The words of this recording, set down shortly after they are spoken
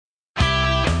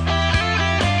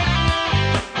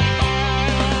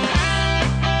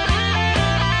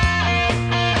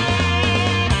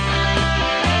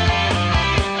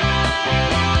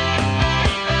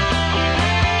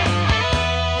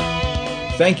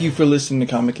Thank you for listening to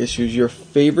Comic Issues, your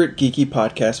favorite geeky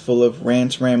podcast full of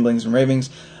rants, ramblings, and ravings.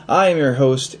 I am your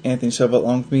host, Anthony Silva.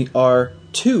 Along with me are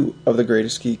two of the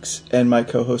greatest geeks, and my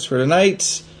co-host for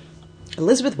tonight,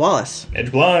 Elizabeth Wallace.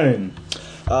 Edge Blind.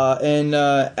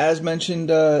 As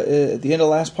mentioned at the end of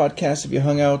last podcast, if you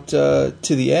hung out to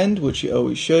the end, which you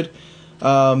always should,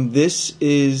 this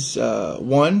is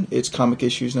it's Comic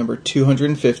Issues number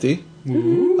 250.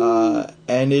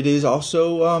 And it is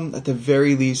also, at the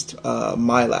very least,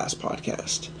 my last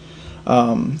podcast.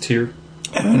 Tear.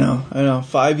 I know.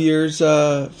 5 years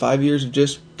of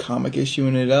just comic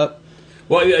issuing it up.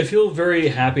 Well, I feel very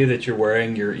happy that you're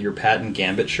wearing your patent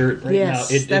Gambit shirt right now.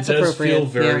 It does feel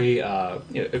very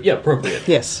appropriate.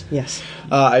 Yes. It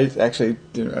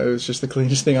was just the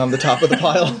cleanest thing on the top of the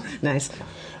pile. Nice.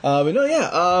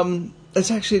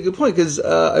 That's actually a good point, because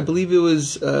I believe it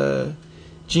was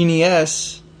Jeannie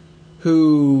S.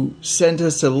 who sent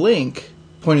us a link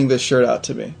pointing this shirt out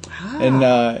to me. And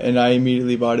I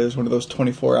immediately bought it as one of those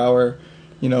 24-hour,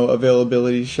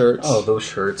 availability shirts. Oh, those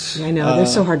shirts. I know, they're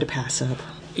so hard to pass up.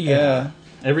 Yeah.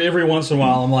 Every once in a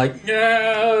while, I'm like,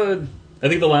 yeah. I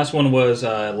think the last one was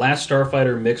Last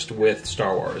Starfighter mixed with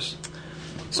Star Wars.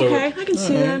 So, okay, I can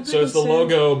see that. So it's the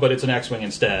logo, but it's an X-Wing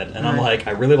instead. And I'm like,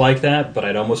 I really like that, but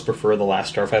I'd almost prefer the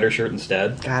Last Starfighter shirt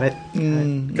instead. Got it.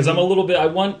 Because I'm a little bit,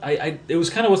 it was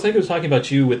kind of, I was talking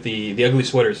about you with the ugly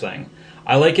sweaters thing.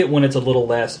 I like it when it's a little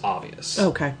less obvious.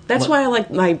 Okay. That's why I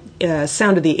like my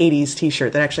Sound of the 80s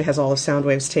t-shirt that actually has all of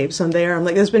Soundwave's tapes on there. I'm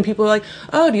like, there's been people who are like,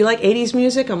 oh, do you like 80s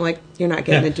music? I'm like, you're not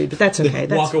getting it, dude, but that's okay.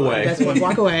 Walk away.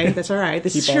 Walk away. That's all right.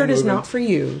 This shirt is not for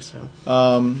you. So.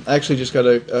 I actually just got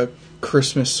a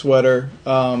Christmas sweater.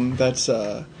 It's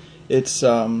Luke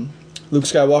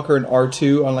Skywalker and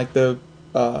R2 on like the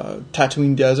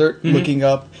Tatooine desert, looking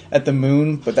up at the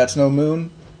moon, but that's no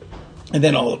moon. And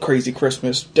then all the crazy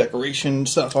Christmas decoration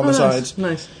stuff on the sides.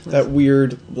 Nice. That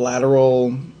weird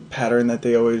lateral pattern that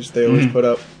they always put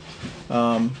up.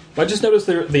 I just noticed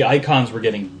the icons were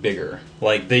getting bigger.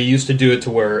 Like, they used to do it to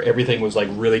where everything was like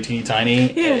really teeny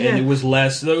tiny, and it was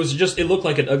less. It looked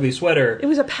like an ugly sweater. It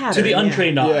was a pattern to the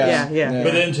untrained eye. Yeah.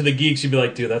 But then to the geeks, you'd be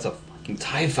like, dude, that's a fucking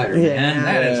TIE fighter, man.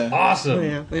 That is awesome.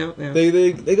 Yeah.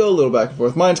 They go a little back and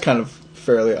forth. Mine's kind of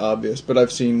fairly obvious, but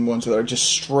I've seen ones that are just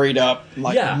straight up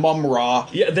like Mum Ra.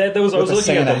 Yeah, that was I was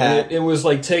looking at that. It was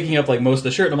like taking up like most of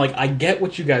the shirt, and I'm like, I get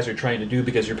what you guys are trying to do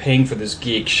because you're paying for this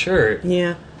geek shirt.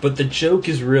 Yeah. But the joke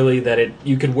is really that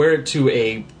you could wear it to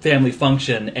a family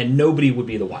function and nobody would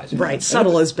be the wiser. Right,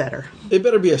 subtle is better. It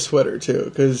better be a sweater too,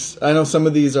 because I know some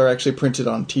of these are actually printed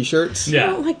on T-shirts. Yeah, I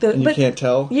don't like and you can't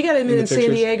tell. You got to admit, in San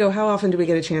pictures. Diego, how often do we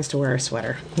get a chance to wear a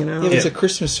sweater? Yeah, it's a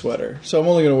Christmas sweater, so I'm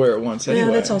only going to wear it once anyway.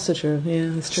 Yeah, that's also true. Yeah,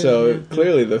 that's true. So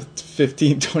clearly, the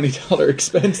 $15, $20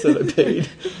 expense that I paid,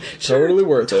 totally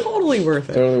worth it. Totally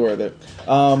worth it.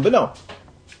 But no,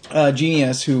 Jeannie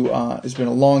S., who has been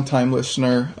a long time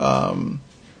listener.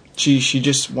 She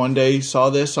just one day saw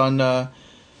this on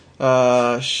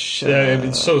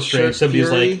it's so strange. Somebody's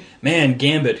like, man,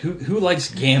 Gambit. Who likes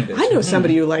Gambit? I know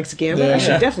somebody who likes Gambit. Yeah. I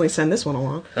should definitely send this one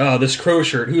along. Oh, this crow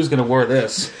shirt. Who's going to wear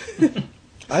this?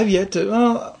 I've yet to.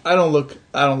 Well, I don't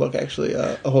look actually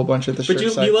a whole bunch at the shirt.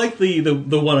 But you like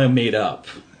the one I made up.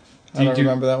 I don't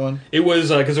remember that one. It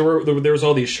was because there was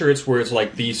all these shirts where it's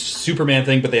like the Superman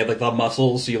thing, but they had like the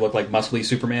muscles, so you look like muscly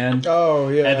Superman. Oh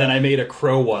yeah. And then I made a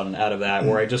crow one out of that,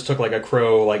 where I just took like a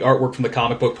crow like artwork from the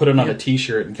comic book, put it on a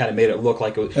T-shirt, and kind of made it look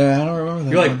like it was. I don't remember that.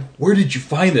 You're like, where did you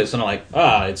find this? And I'm like,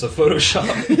 it's a Photoshop.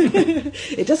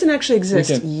 It doesn't actually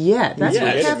exist yet. That's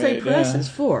what Cafe made, Press is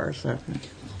for. So.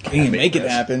 You can make it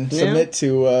happen. Yeah. Submit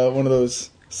to one of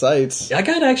those sites. I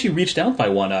got actually reached out by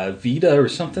one, Vita or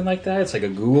something like that. It's like a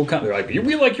Google company. They're like,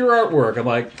 we like your artwork. I'm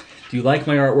like, do you like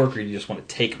my artwork, or do you just want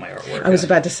to take my artwork? I was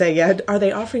about to say, are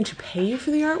they offering to pay you for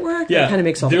the artwork? Yeah. That kind of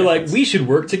makes all the difference. They're difference. like, we should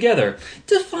work together.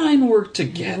 Define work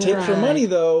together. Take for money,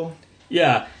 though.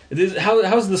 Yeah.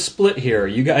 How's the split here?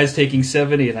 You guys taking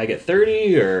 70 and I get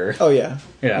 30, or? Oh, yeah.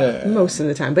 Most of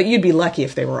the time. But you'd be lucky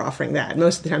if they were offering that.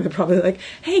 Most of the time, they're probably like,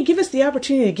 hey, give us the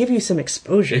opportunity to give you some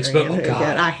exposure. Oh,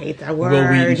 God. I hate that word. Will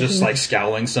Wheaton just like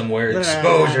scowling somewhere.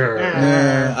 Exposure.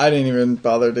 I didn't even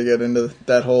bother to get into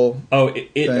that whole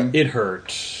thing. It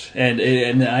hurt.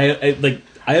 And I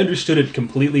understood it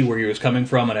completely where he was coming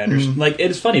from, and I understood, like,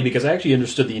 it's funny because I actually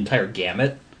understood the entire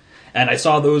gamut. And I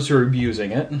saw those who are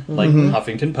abusing it, like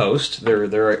Huffington Post.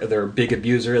 They're a big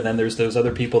abuser, and then there's those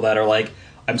other people that are like,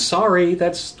 "I'm sorry,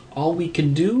 that's all we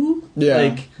can do."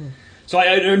 Yeah. So I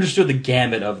understood the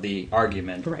gamut of the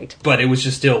argument. Right. But it was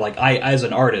just still like, as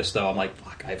an artist, though, I'm like,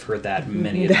 fuck, I've heard that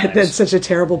many times. That's such a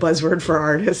terrible buzzword for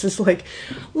artists. It's like,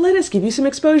 let us give you some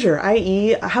exposure,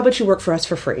 i.e., how about you work for us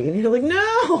for free? And you're like,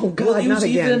 no, God, Well, it not was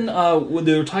again. even when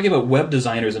they were talking about web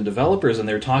designers and developers, and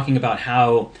they were talking about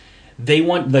how they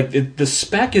want, like, the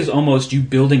spec is almost you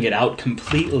building it out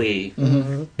completely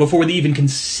before they even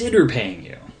consider paying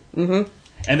you. Mm-hmm.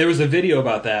 And there was a video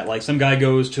about that. Like, some guy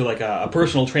goes to, like, a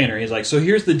personal trainer. He's like, so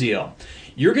here's the deal.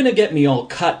 You're going to get me all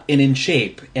cut and in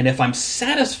shape, and if I'm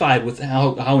satisfied with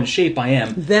how in shape I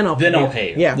am, then I'll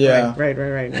pay you. Yeah. Yeah, right.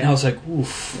 And I was like,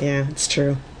 oof. Yeah, it's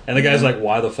true. And the guy's like,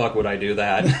 why the fuck would I do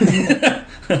that?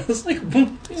 I was like,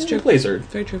 it's true. Blazer.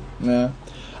 Very true. Yeah.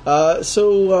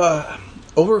 So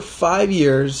over 5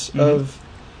 years of,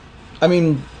 I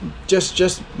mean,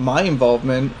 just my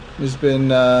involvement has been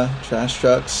trash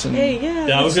trucks and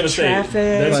Yeah, I was going to say, traffic.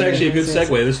 that's actually a good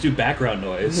segue. Let's do background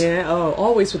noise. Yeah,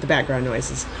 always with the background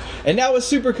noises. and now a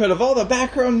supercut of all the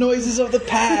background noises of the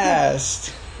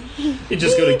past. You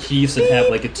just go to Keith's and have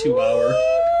like a 2-hour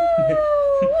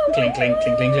clink, clink,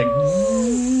 clink, clink,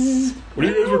 clink. What are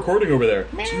you guys recording over there?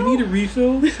 Do you need a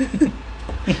refill?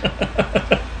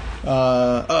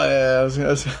 I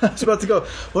was about to go,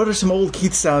 what are some old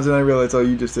Keith sounds? And I realized,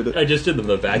 you just did it. I just did them.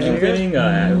 The vacuum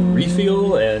cleaning,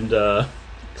 refill, and...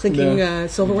 Clinking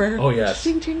silverware. Oh, yes.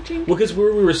 Ching, ching, ching. Well, because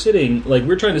where we were sitting, like, we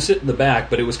were trying to sit in the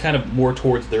back, but it was kind of more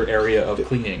towards their area of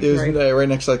cleaning. It was Right. right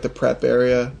next to, like, the prep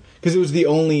area. Because it was the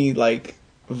only, like,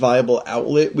 viable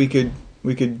outlet we could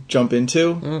jump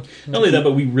into. Not only that,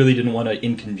 but we really didn't want to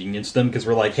inconvenience them, because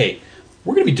we're like, hey,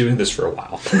 we're going to be doing this for a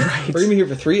while. We're going to be here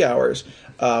for 3 hours.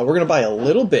 We're going to buy a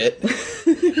little bit.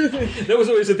 That was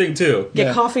always the thing, too.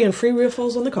 Get coffee and free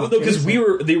refills on the coffee. Because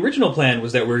the original plan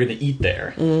was that we were going to eat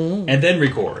there, and then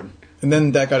record. And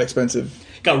then that got expensive.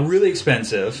 Got really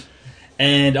expensive,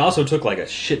 and also took like a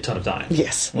shit ton of time.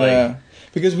 Yes. Like, Yeah.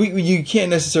 Because you can't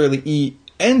necessarily eat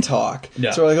and talk. No.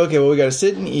 So we're like, okay, well, we got to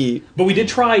sit and eat. But we did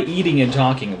try eating and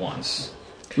talking once.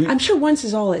 I'm sure once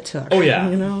is all it took. Oh, yeah.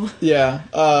 You know? Yeah.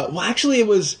 Well, actually, it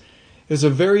was a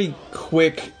very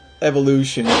quick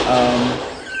evolution.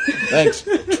 Thanks,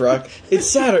 truck. It's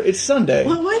Saturday. It's Sunday.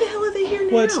 Well, why the hell are they here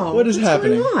now? What is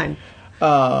happening? What's going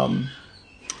on?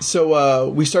 So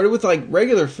we started with like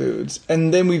regular foods,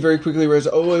 and then we very quickly realized,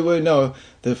 oh wait, no,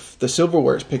 the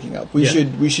silverware is picking up. We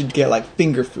should get like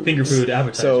finger food. Finger food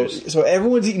appetizers. So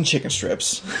everyone's eating chicken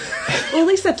strips. Well, at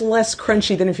least that's less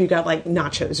crunchy than if you got like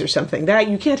nachos or something. That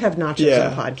you can't have nachos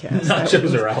on a podcast.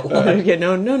 Nachos are outlawed. Yeah,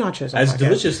 no nachos on a podcast. As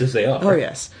delicious as they are. Oh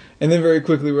yes. And then very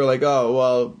quickly we're like, oh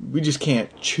well, we just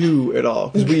can't chew at all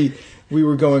because we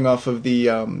were going off of the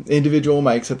individual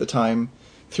mics at the time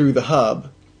through the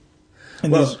hub.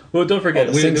 And Well, don't forget,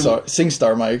 the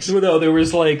SingStar mics. No, there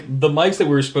was like the mics that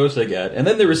we were supposed to get, and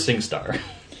then there was SingStar.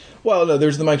 Well, no,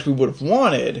 there's the mics we would have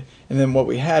wanted, and then what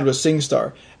we had was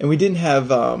SingStar, and we didn't have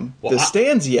the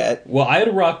stands yet. Well, I had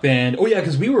a Rock Band. Oh yeah,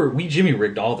 because we Jimmy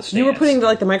rigged all the stands. You were putting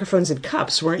the microphones in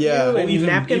cups, weren't Yeah. you? Oh, And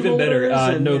napkin even better.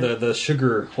 holders and, No, the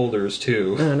sugar holders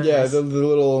too. Oh, nice. Yeah, the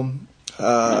little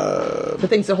the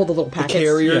things that hold the little packets.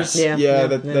 carriers. Yeah.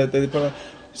 That they put on.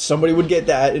 Somebody would get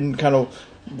that and kind of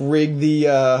rig the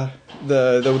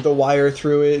wire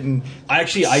through it, and I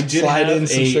did slide have in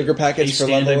some sugar packets for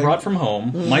stand I leveling. brought from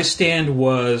home. My stand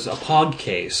was a pod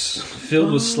case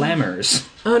filled with slammers,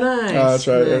 Oh, nice. Oh, that's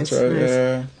right. Nice, That's right. nice.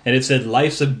 Yeah. and it said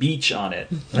 "Life's a Beach" on it.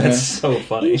 That's so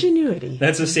funny. Ingenuity.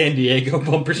 That's a San Diego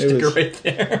bumper sticker was- right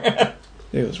there.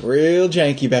 It was real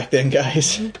janky back then,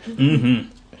 guys. Mm-hmm.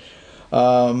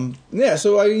 Yeah.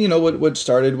 So what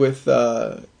started with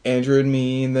Andrew and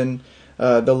me, and then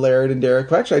the Laird and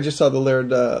Derek. Well, actually, I just saw the Laird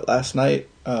last night.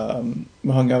 We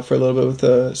hung out for a little bit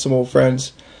with some old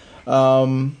friends.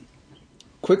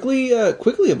 Quickly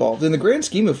evolved in the grand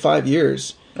scheme of 5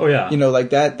 years. Oh yeah. Like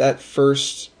that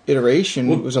first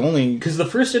iteration was only Because the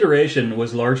first iteration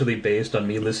was largely based on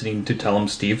me listening to Tell 'em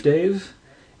Steve Dave,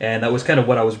 and that was kind of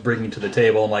what I was bringing to the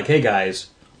table. I'm like, hey guys,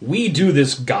 we do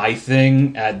this guy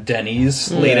thing at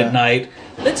Denny's late at night.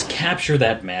 Let's capture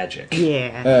that magic.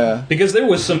 Yeah. Because there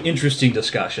was some interesting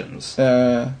discussions.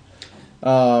 Yeah,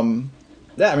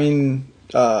 I mean,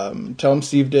 Tell 'em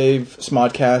Steve Dave,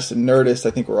 Smodcast, and Nerdist,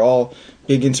 I think were all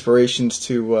big inspirations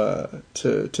to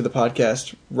the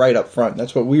podcast right up front.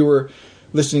 That's what we were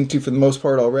listening to for the most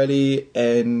part already,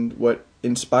 and what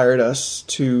inspired us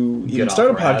to even Get start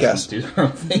a off our ass podcast. and do our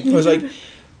own thing. It was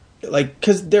like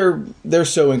because they're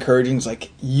so encouraging. It's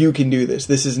like, you can do this.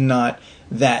 This is not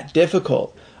that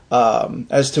difficult.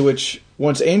 As to which,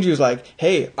 once Andrew's like,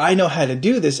 hey, I know how to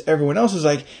do this, everyone else is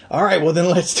like, all right, well then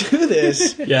let's do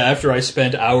this. Yeah, after I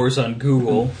spent hours on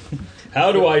Google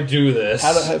How do I do this?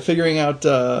 Figuring out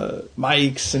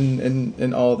mics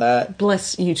and all that.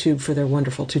 Bless YouTube for their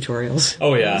wonderful tutorials.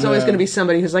 Oh, yeah. There's always going to be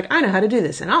somebody who's like, I know how to do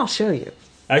this, and I'll show you.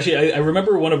 Actually, I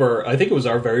remember one of I think it was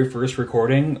our very first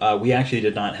recording, we actually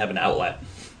did not have an outlet.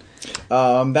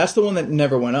 That's the one that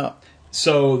never went up.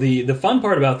 So the fun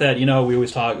part about that, we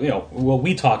always talk,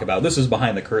 we talk about, this is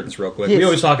behind the curtains real quick, Yes. we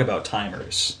always talk about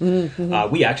timers.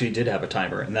 Mm-hmm. We actually did have a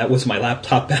timer, and that was my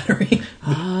laptop battery.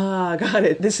 Ah, got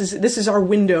it. This is our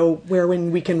window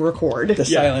when we can record. The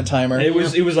silent timer. It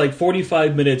was like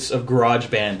 45 minutes of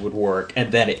GarageBand would work,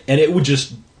 and then it would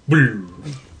just...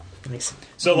 Nice.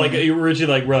 So, like,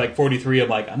 originally, we're like 43, I'm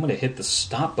like, I'm going to hit the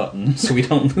stop button so we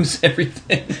don't lose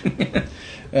everything.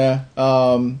 Yeah.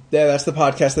 That's the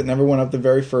podcast that never went up, the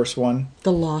very first one.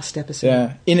 The lost episode.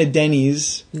 Yeah. In a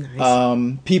Denny's.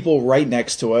 Nice. People right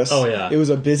next to us. Oh, yeah. It was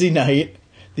a busy night.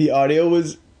 The audio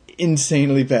was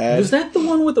insanely bad. Was that the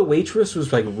one with the waitress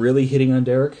was, like, really hitting on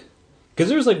Derek? Because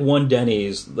there was, like, one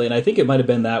Denny's, and I think it might have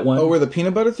been that one. Oh, where the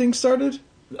peanut butter thing started?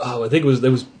 Oh, I think it was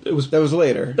That was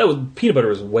later. peanut butter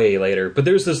was way later, but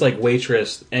there's this like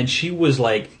waitress, and she was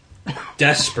like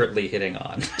desperately hitting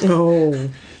on, Oh.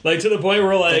 like to the point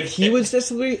where like He was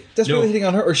desperately No. hitting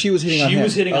on her, or she was hitting on him? she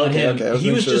was hitting on him. Okay, I He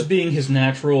was making just being his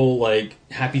natural like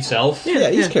happy self, Yeah,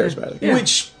 he's Yeah. charismatic. Yeah.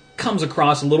 which comes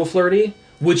across a little flirty,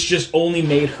 which just only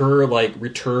made her like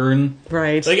return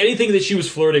Right. like anything that she was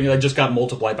flirting like just got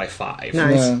multiplied by 5.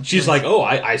 Nice. Yeah. She's like, oh,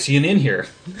 I see an in here.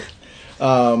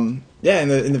 Yeah,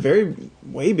 in the very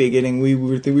way beginning, we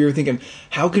were thinking,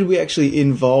 how could we actually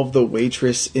involve the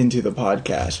waitress into the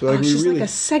podcast? Like, She's like a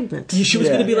segment. She was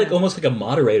Yeah. going to be like almost like a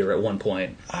moderator at one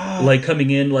point, like coming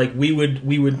in. Like we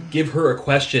would give her a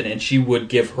question and she would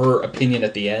give her opinion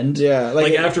at the end. Yeah,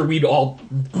 like like- after we'd all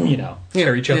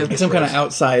share each other. Yeah. some kind of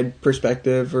outside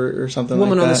perspective or something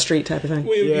Woman like on that. the street type of thing. It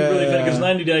would be really funny because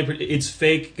Yeah. 99%, it's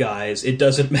fake, guys. It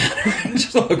doesn't matter.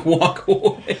 Just like walk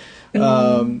away.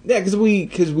 Yeah, because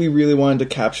we really wanted to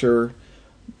capture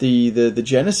the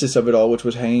genesis of it all, which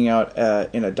was hanging out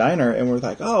in a diner, and we're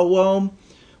like, oh well,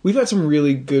 we've had some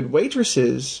really good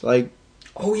waitresses. Like,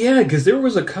 Oh yeah, because there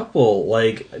was a couple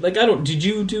like I don't. Did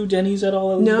you do Denny's at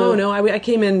all? Elizabeth? No, I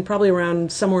came in probably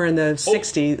around somewhere in the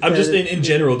 60s. I'm just in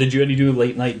general. Did you any do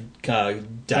late night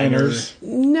diners?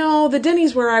 No, the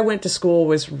Denny's where I went to school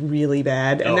was really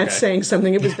bad, and Okay. that's saying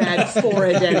something. It was bad for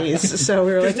a Denny's, so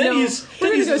we were like, Denny's- no,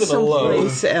 we're Denny's going to is go in the low.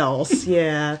 someplace else.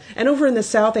 Yeah, and over in the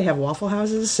South they have Waffle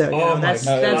Houses, so Oh my that's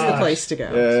the gosh. place to go.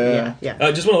 Yeah. Yeah.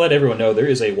 I just want to let everyone know there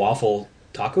is a waffle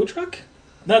taco truck.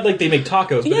 Not like they make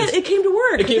tacos, but Yeah, it came to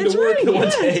work. it came That's to work right, the one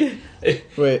yeah. day.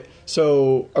 wait,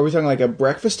 so are we talking like a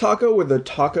breakfast taco where the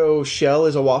taco shell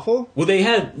is a waffle? Well, they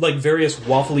had like various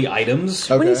waffly items.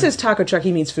 Okay. When he says taco truck,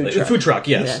 he means food Like, truck. food truck,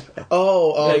 yes. Yeah.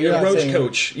 Oh, Yeah, you're not roach saying-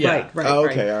 coach. Yeah. Right. Oh,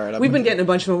 okay, all right. We've been getting a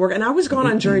bunch of them at work, and I was gone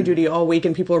on jury duty all week,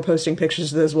 and people are posting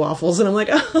pictures of those waffles, and I'm like,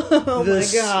 oh The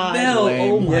my god, smell,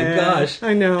 oh my Yeah, gosh.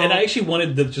 I know. And I actually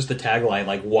wanted just the tagline,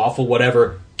 like waffle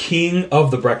whatever, king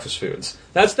of the breakfast foods.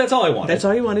 That's all I wanted. That's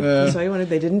all you wanted. That's all you wanted.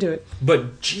 They didn't do it.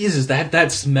 But Jesus,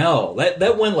 that smell,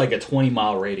 that went like a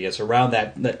 20-mile radius around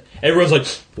that everyone's like,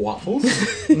 waffles?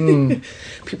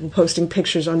 People posting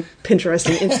pictures on Pinterest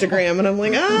and Instagram, and I'm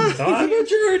like, Taco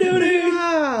jury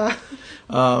duty.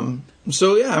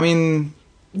 So yeah, I mean,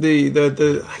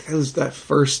 it was that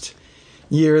first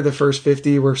year, the first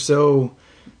 50, we're so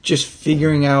just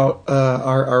figuring out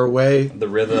our way. The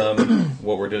rhythm,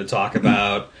 what we're going to talk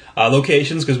about,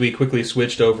 locations, because we quickly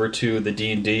switched over to the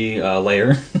D&D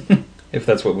layer, if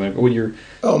that's when you're...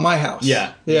 Oh, my house.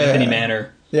 Yeah, yeah, Anthony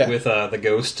Manor, Yeah. with the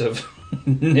ghost of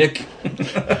Nick.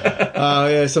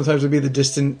 Yeah, sometimes it'd be the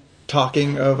distant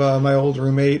talking of my old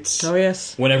roommates. oh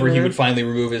yes. Whenever he would finally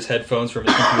remove his headphones from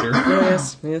his computer. Oh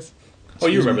yes. Oh,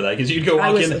 you remember that, because you'd go I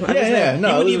walk was- in, I Yeah, no,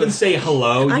 he wouldn't it even was- say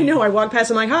hello. I know. I walked past.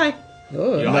 I'm like, hi.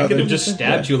 Oh, You know, I could have just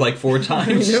stabbed you like 4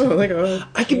 times. no, like, oh.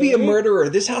 I could be a murderer.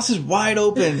 This house is wide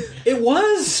open. It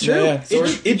was true. Yeah,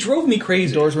 It drove me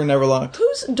crazy. Doors were never locked.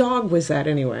 Whose dog was that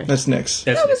anyway? That's Nick's.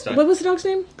 That's That next was, time. what was the dog's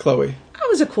name? Chloe. That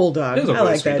was a cool dog. It was a I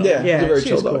really like sweet that. dog. Yeah, Yeah, he's a very she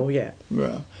chill was dog. cool. Yeah.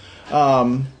 Yeah.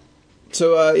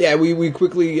 So yeah, we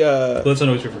quickly. That's the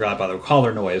noise we forgot about. The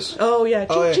collar noise. Oh yeah.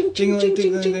 Oh, yeah. Ching, ching, ching, ching, Ding,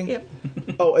 ching, ding, ching. ding. Yep.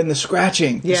 Oh, and the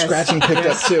scratching. Yes. The scratching picked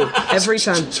up too. Every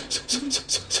time.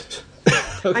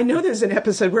 I know there's an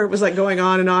episode where it was like going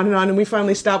on and on and on, and we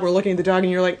finally stopped. We're looking at the dog,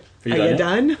 and you're like, Are you "Are you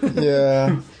done done?"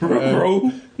 Yeah.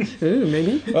 Bro. Ooh,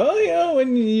 maybe. Well, you know,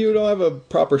 when you don't have a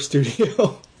proper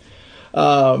studio.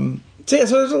 So yeah,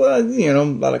 so there's a lot, a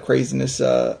lot of craziness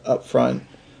up front.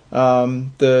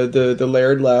 The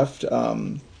Laird left.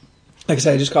 Like I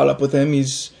said, I just caught up with him.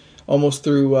 He's almost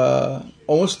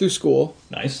through school.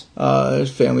 Nice.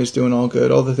 His family's doing all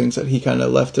good. All the things that he kind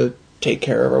of left to take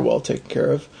care of are well taken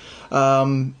care of.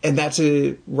 And that's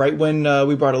right when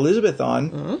we brought Elizabeth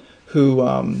on,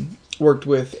 who worked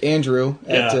with Andrew.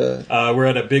 We're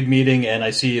at a big meeting, and I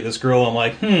see this girl. I'm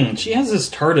like, she has this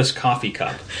TARDIS coffee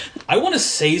cup. I want to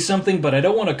say something, but I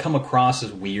don't want to come across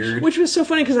as weird. Which was so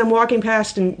funny because I'm walking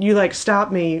past, and you like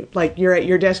stop me, like you're at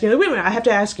your desk. And you're like, wait a minute, I have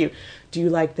to ask you. Do you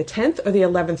like the 10th or the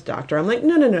 11th Doctor? I'm like,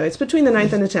 no, it's between the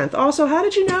 9th and the 10th. Also, how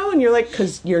did you know? And you're like,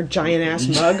 because your giant-ass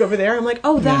mug over there. I'm like,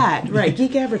 oh, that. Right,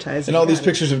 geek advertising. And all these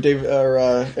pictures of Dave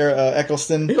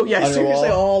Eccleston oh, yeah, on seriously,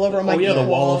 your wall. all over. I'm like, the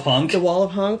Wall of Hunk. The Wall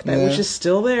of Hunk, which is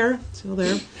still there.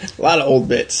 A lot of old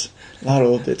bits. A lot of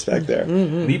old bits back there.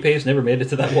 Lee Pace never made it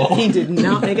to that wall. He did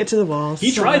not make it to the wall.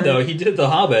 He tried, though. He did The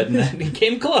Hobbit, and he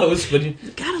came close, but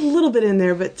got a little bit in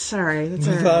there, but sorry. That's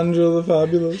all right. Nathaniel the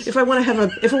Fabulous. If I want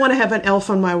to have an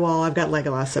elf on my wall, I've got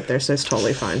Legolas up there, so it's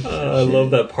totally fine. I love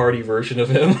that party version of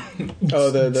him. Oh,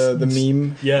 the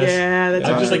meme? Yes. Yeah, that's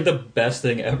just like the best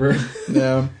thing ever.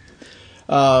 Yeah.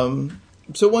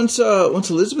 So once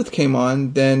Elizabeth came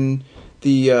on, then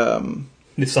the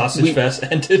Sausage Fest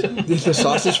ended. The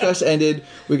Sausage Fest ended.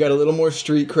 We got a little more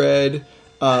street cred.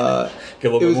 Get a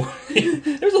little bit more.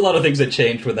 There's a lot of things that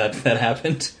changed when that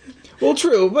happened. Well,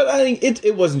 true, but I think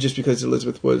it wasn't just because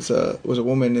Elizabeth was a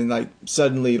woman and like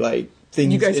suddenly like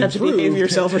things. You guys have improved. to behave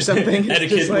yourself or something.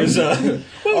 Etiquette like, was.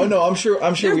 Oh no, I'm sure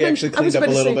we actually cleaned up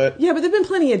a little bit. Yeah, but there've been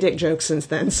plenty of dick jokes since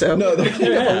then. So no, there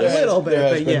a little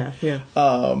bit, but yeah.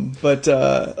 But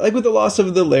like with the loss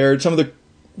of the Laird, some of the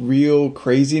real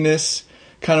craziness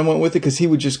kind of went with it because he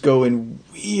would just go in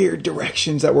weird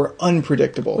directions that were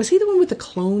unpredictable. Was he the one with the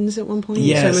clones at one point?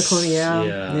 Yes.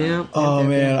 Yeah. Oh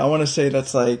man, I want to say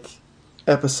that's like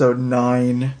episode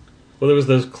 9. Well, there was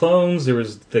those clones. There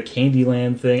was the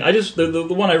Candyland thing. The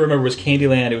one I remember was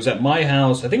Candyland. It was at my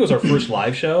house. I think it was our first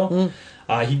live show.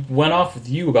 He went off with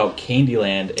you about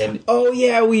Candyland, and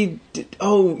we did.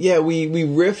 We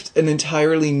riffed an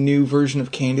entirely new version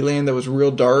of Candyland that was real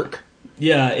dark.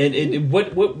 Yeah, and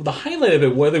what the highlight of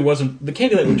it, whether it wasn't the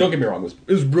Candyland, don't get me wrong,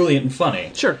 it was brilliant and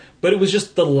funny. Sure. But it was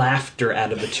just the laughter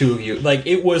out of the two of you. Like,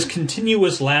 it was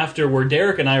continuous laughter where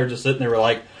Derek and I were just sitting there, we're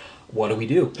like, what do we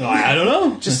do? I don't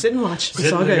know. Just sit and watch.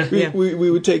 It's all good. Yeah.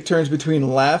 We would take turns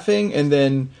between laughing and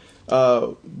then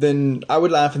I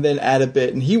would laugh and then add a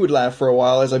bit, and he would laugh for a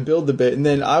while as I build the bit, and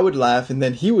then I would laugh, and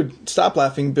then he would stop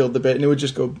laughing, build the bit, and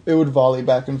it would volley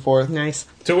back and forth. Nice.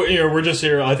 So we're just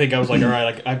here. I think I was like, all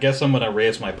right, I guess I'm gonna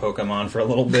raise my Pokemon for a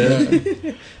little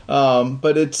bit.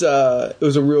 But it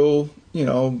was a real,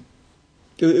 it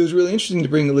was really interesting to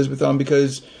bring Elizabeth on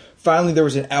because finally there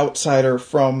was an outsider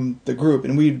from the group,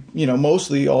 and we'd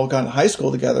mostly all gone to high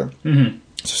school together. Mm-hmm.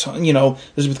 So,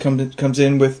 Elizabeth comes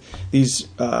in with these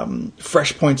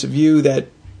fresh points of view that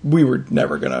we were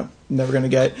never gonna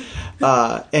get,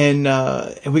 and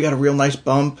we got a real nice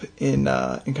bump in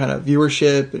kind of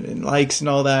viewership and in likes and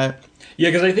all that. Yeah,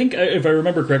 because I think, if I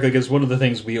remember correctly, because one of the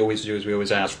things we always do is we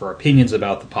always ask for our opinions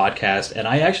about the podcast, and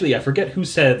I forget who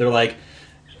said it, they're like,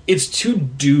 it's too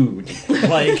dude.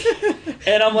 Like,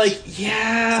 and I'm like,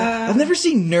 yeah. I've never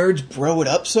seen nerds bro it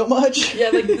up so much. Yeah,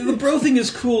 like, the bro thing is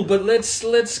cool, but let's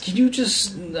can you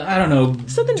just, I don't know,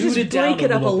 something dude just it down break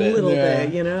it up a little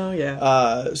bit,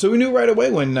 Yeah. So we knew right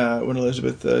away when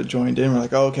Elizabeth joined in, we're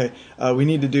like, oh, okay, we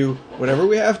need to do whatever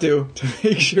we have to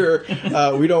make sure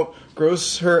we don't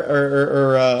gross her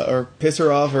or piss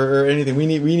her off or anything. We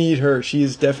need her.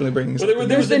 She's definitely bringing something.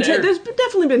 There's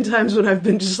definitely been times when I've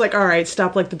been just like, all right,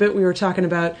 stop. Like the bit we were talking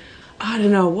about, I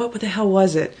don't know, what the hell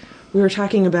was it? We were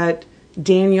talking about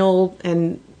Daniel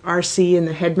and RC and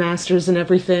the headmasters and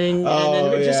everything,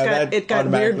 and then it got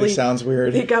weirdly sounds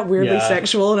weird. It got weirdly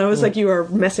sexual, and I was like, "You are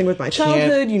messing with my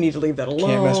childhood. You need to leave that alone.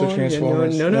 Can't mess with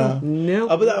Transformers. No."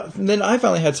 But then I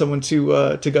finally had someone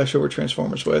to gush over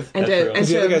Transformers with, and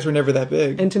the other guys were never that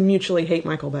big, and to mutually hate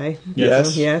Michael Bay.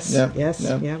 Yes.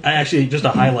 I actually, just a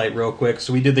highlight real quick.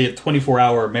 So we did the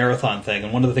 24-hour marathon thing,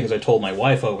 and one of the things I told my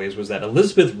wife always was that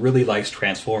Elizabeth really likes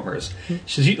Transformers.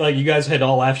 She's like, you guys had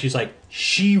all laughed. She's like,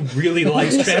 she really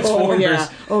likes Transformers.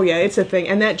 Oh yeah, it's a thing.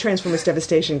 And that Transformers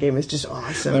Devastation game is just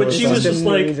awesome. But she was just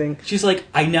amazing. She's like,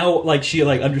 I now she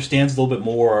understands a little bit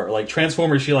more. Like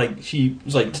Transformers, she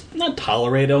was like not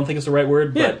tolerate. I don't think it's the right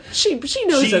word, but she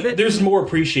knows of it. There's more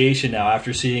appreciation now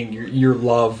after seeing your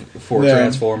love for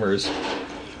Transformers.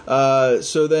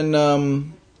 So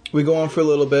then we go on for a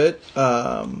little bit.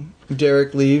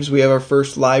 Derek leaves. We have our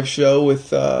first live show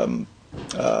with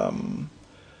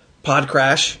Pod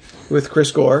Crash with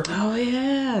Chris Gore. Oh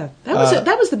yeah,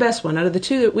 That was the best one out of the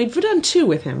two. We've done two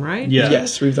with him, right? Yeah.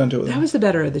 Yes, we've done two of them. That was the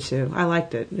better of the two. I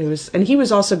liked it. And he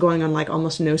was also going on like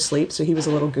almost no sleep, so he was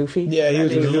a little goofy. Yeah, he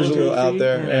was a little out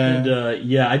there. And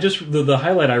I just the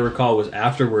highlight I recall was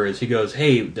afterwards. He goes,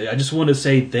 "Hey, I just want to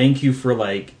say thank you for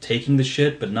like taking the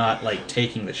shit, but not like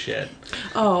taking the shit."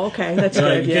 Oh, okay, that's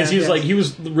good. Because he was yeah. like he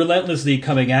was relentlessly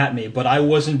coming at me, but I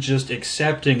wasn't just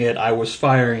accepting it. I was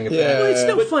firing it. Yeah. Well, it's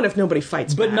no fun if nobody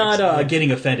fights But back, not so.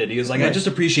 getting offended. He was like, I Right. just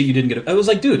appreciate you didn't get. I was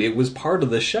like, dude, it was part of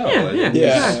the show. Yeah.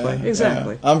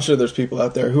 Exactly. Yeah. I'm sure there's people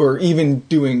out there who are even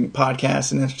doing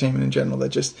podcasts and entertainment in general that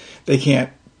just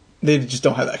they just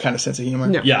don't have that kind of sense of humor.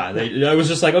 No. Yeah, I was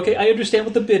just like, okay, I understand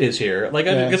what the bit is here. Like,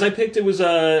 because I picked it was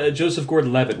Joseph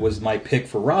Gordon-Levitt was my pick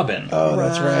for Robin. Oh,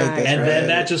 that's right. That's And right. then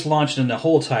that just launched into a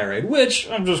whole tirade, which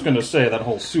I'm just going to say that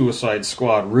whole Suicide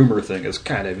Squad rumor thing is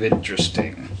kind of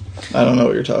interesting. I don't know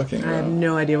what you're talking I have about.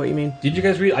 no idea what you mean. Did you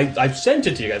guys read? I've sent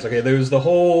it to you guys. Okay, there's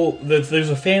there's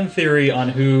a fan theory on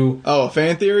who. Oh, a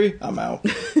fan theory? I'm out.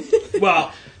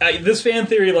 Well, this fan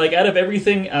theory, like out of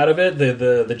everything out of it,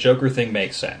 the Joker thing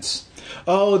makes sense.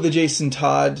 Oh, the Jason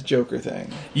Todd Joker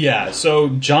thing. Yeah, so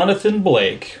Jonathan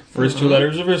Blake, first two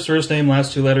letters of his first name,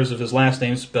 last two letters of his last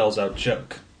name spells out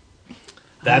joke.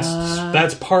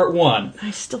 That's part one.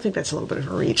 I still think that's a little bit of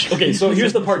a reach. Okay, so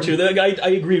here's the part two. I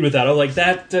agreed with that. I was like,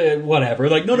 that, whatever.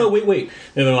 Like, no, wait.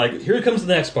 And they're like, here comes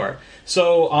the next part.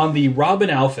 So on the Robin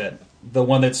outfit, the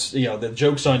one that's, the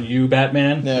Joke's on You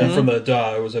Batman, Yeah. from it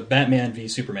was a Batman v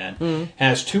Superman,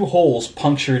 has two holes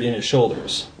punctured in his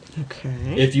shoulders.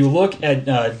 Okay. If you look at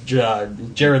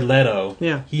Jared Leto,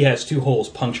 Yeah. he has two holes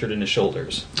punctured in his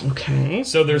shoulders. Okay.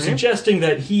 So they're suggesting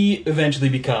that he eventually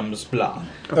becomes blah.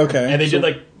 Okay. And they did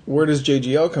like, where does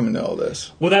JGL come into all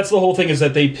this? well, that's the whole thing is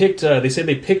that they picked, they said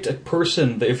they picked a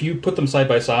person that if you put them side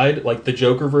by side, like the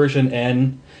Joker version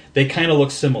and they kind of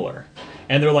look similar.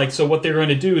 And they're like, so what they're going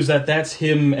to do is that's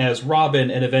him as Robin,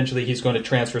 and eventually he's going to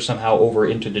transfer somehow over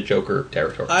into the Joker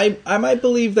territory. I might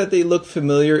believe that they look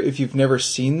familiar if you've never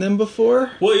seen them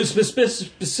before. Well, it's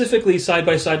specifically side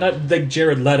by side, not like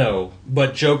Jared Leto,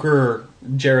 but Joker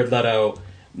Jared Leto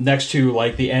next to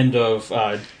like the end of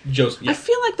Joseph. I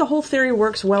feel like the whole theory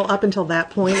works well up until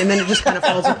that point, and then it just kind of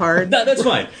falls apart. That's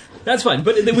fine. That's fine.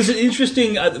 But it was an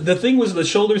interesting. The thing was the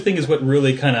shoulder thing is what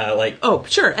really kind of like. Oh,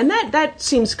 sure, and that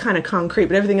seems kind of concrete,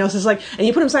 but everything else is like, and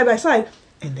you put them side by side,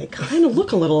 and they kind of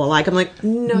look a little alike. I'm like,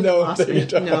 no, you lost me. you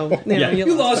don't. No, Yeah,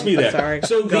 you lost me there. Sorry.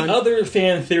 So Gone. the other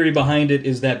fan theory behind it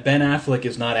is that Ben Affleck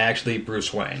is not actually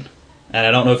Bruce Wayne. And I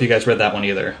don't know if you guys read that one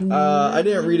either. I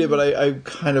didn't read it, but I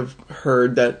kind of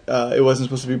heard that it wasn't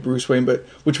supposed to be Bruce Wayne, but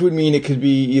which would mean it could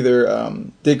be either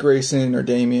Dick Grayson or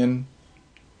Damien.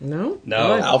 No? No.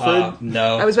 What? Alfred?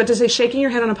 No. I was about to say, shaking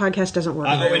your head on a podcast doesn't work.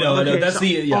 Oh, wait, no, Okay, that's so the...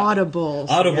 Yeah. Audible.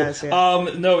 Audible. Yes, yes.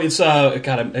 No, it's...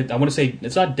 God, I want to say...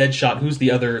 It's not Deadshot. Who's the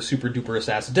other super duper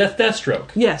assassin? Deathstroke.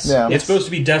 Yes. Yeah. It's supposed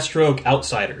to be Deathstroke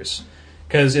Outsiders.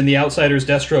 Because in the Outsiders,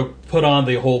 Deathstroke put on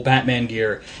the whole Batman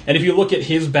gear. And if you look at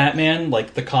his Batman,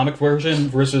 like the comic version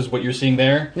versus what you're seeing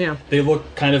there, Yeah. they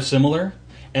look kind of similar.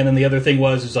 And then the other thing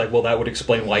is like, well, that would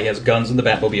explain why he has guns in the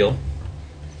Batmobile.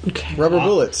 Okay. Rubber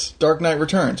Bullets, Dark Knight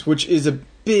Returns, which is a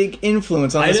big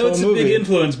influence on I this know whole it's movie. a big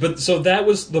influence, but so that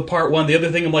was the part one. The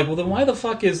other thing, I'm like, well, then why the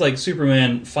fuck is like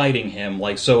Superman fighting him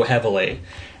like so heavily?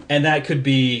 And that could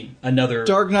be another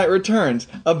Dark Knight Returns,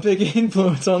 a big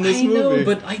influence on this I know, movie.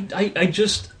 but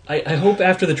I hope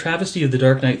after the travesty of the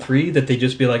Dark Knight 3 that they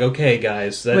just be like, okay,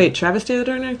 guys. Wait, Travesty of the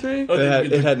Dark Knight 3? Oh,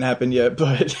 It hadn't happened yet,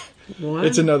 but What?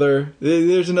 it's another.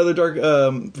 There's another Dark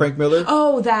Frank Miller.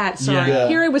 Oh, that. Sorry. Yeah.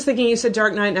 Here I was thinking you said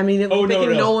Dark Knight. I mean, Oh, no, thinking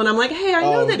no. Nolan. I'm like, hey, I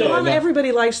know that no.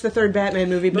 everybody likes the third Batman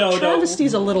movie, but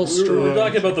Travesty's a little strong. We're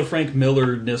talking about the Frank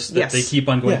Miller-ness that Yes. they keep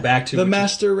on going back to. The which is-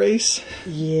 Master Race.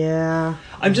 Yeah.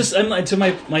 I'm to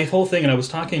my whole thing, and I was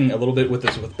talking a little bit with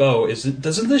this with Bo.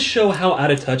 Doesn't this show how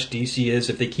out of touch DC is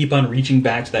if they keep on reaching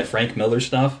back to that Frank Miller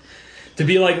stuff? To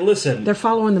be like, listen, They're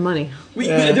following the money.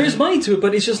 there's money to it,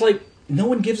 but it's just like no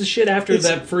one gives a shit after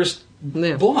that first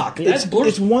Yeah. block.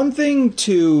 It's one thing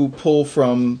to pull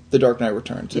from The Dark Knight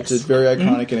Returns. It's Yes. very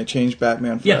iconic and it changed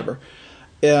Batman Yeah. forever.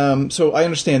 So I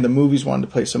understand the movies wanted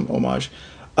to play some homage.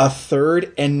 A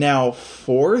third and now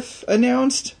fourth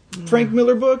announced Frank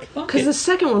Miller book. Because the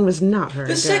second one was not very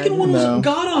The good. second one was No.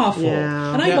 god awful,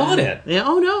 Yeah. and I bought it. Yeah.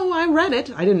 Oh, no, I read it.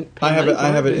 I didn't pay I have money it. I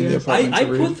for have it in the yeah. apartment. I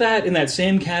to read. put that in that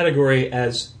same category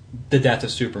as the death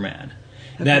of Superman.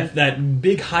 That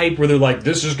big hype where they're like,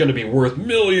 this is going to be worth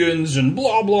millions and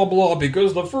blah blah blah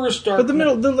because the first Dark But the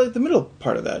middle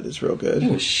part of that is real good.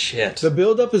 oh shit. The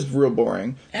build up is real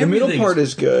boring. The middle Everything's part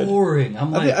is good. Boring.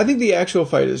 I'm like, I think the actual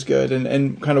fight is good,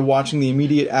 and kind of watching the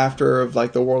immediate after of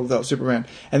like the world without Superman,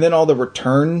 and then all the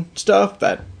return stuff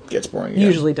that gets boring again.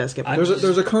 Usually does get boring.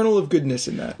 There's a kernel of goodness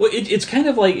in that. Well, it's kind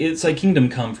of like Kingdom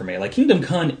Come for me. Like Kingdom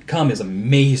Come is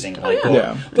amazing, like, book.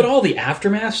 Yeah. But all the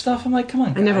aftermath stuff, I'm like, come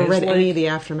on, guys. I never read like, any of the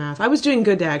aftermath. I was doing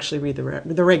good to actually read the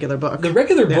regular book. The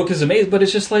regular book is amazing, but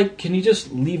it's just like, can you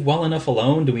just leave well enough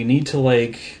alone? Do we need to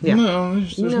like? Yeah. No,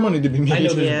 there's money to be made. I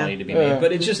know there's Yeah. money to be made,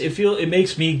 but it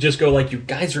makes me just go like, you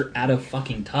guys are out of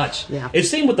fucking touch. Yeah. It's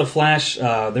same with the Flash.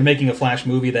 They're making a Flash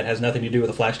movie that has nothing to do with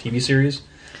the Flash TV series.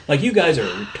 Like, you guys are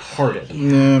retarded.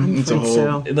 Yeah, it's a whole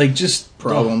So. Like, just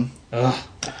problem.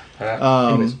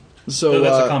 Anyways, So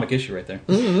that's a comic issue right there.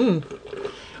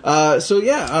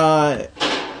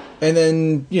 And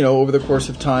then over the course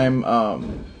of time,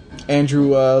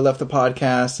 Andrew left the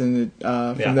podcast, and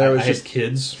from there it was I just had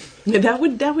kids. Yeah, that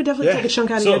would definitely Yeah. take a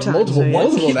chunk out of So your time. multiple yeah.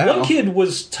 ones. One kid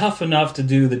was tough enough to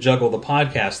do the juggle the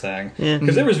podcast thing, Yeah.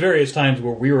 because there was various times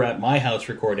where we were at my house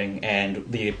recording and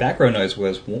the background noise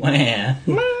was wah.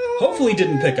 Hopefully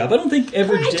didn't pick up. I don't think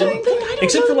ever did,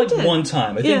 except for know like that it did. one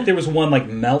time. I think Yeah. there was one like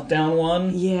meltdown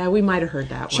one. Yeah, we might have heard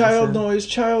that one. child so. noise.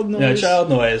 Yeah, child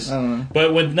noise. I don't know.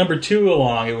 But when number 2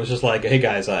 along, it was just like, hey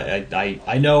guys,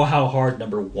 I know how hard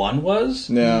number 1 was.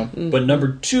 Yeah, But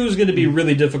number 2 is going to be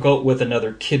really difficult with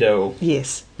another kiddo.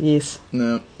 Yes.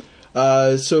 no.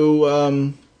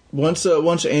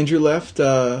 Once Andrew left,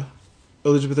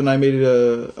 Elizabeth and I made it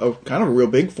a kind of a real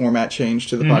big format change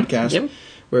to the podcast, Yep.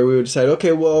 where we would decide,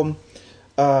 okay, well,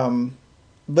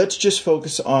 let's just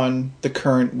focus on the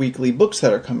current weekly books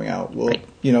that are coming out. We'll, Right.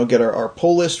 get our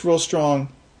pull list real strong,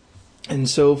 and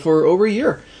so for over a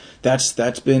year, that's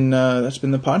been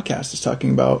the podcast. It's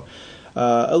talking about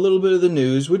a little bit of the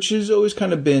news, which has always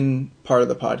kind of been part of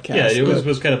the podcast. Yeah, it but-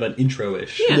 was kind of an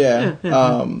intro-ish. Yeah.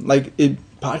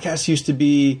 Podcasts used to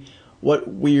be, what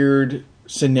weird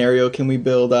scenario can we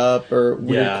build up, or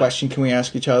weird Yeah. question can we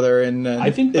ask each other, and I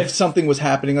think if something was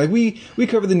happening, like we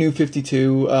covered the new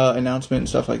 52 announcement and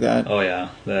stuff like that. Oh yeah,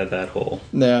 that whole.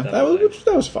 Yeah,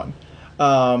 that was fun.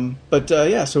 So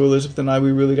Elizabeth and I,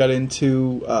 we really got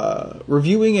into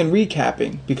reviewing and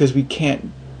recapping, because we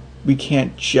can't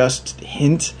just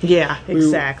hint. Yeah,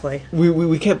 exactly.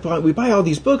 We buy all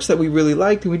these books that we really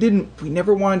liked, and we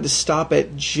never wanted to stop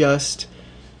at just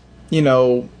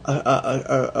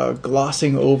a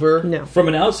glossing over. No. From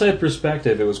an outside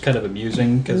perspective, it was kind of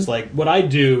amusing because, like, what I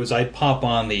do is I pop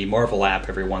on the Marvel app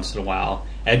every once in a while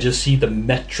and just see the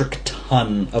metric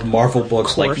ton of Marvel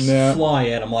books like Yeah. fly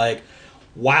in. I'm like,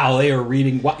 wow, they are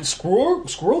reading what Squirrel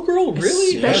Girl,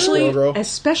 really? Squirrel Girl.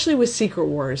 Especially with Secret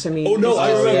Wars. I mean, Oh, no,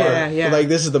 I remember. Yeah. Like,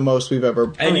 this is the most we've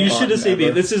ever. And you bought should have seen me.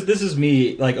 ever. This is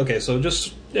me. Like, okay, so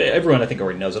just everyone I think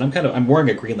already knows it. I'm wearing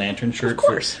a Green Lantern shirt, Of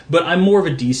course. but I'm more of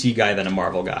a DC guy than a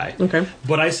Marvel guy. Okay.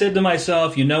 But I said to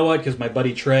myself, you know what? Because my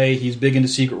buddy Trey, he's big into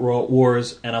Secret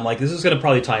Wars, and I'm like, this is going to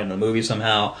probably tie into the movie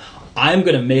somehow. I'm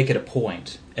going to make it a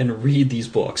point and read these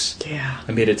books. Yeah.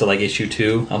 I made it to like issue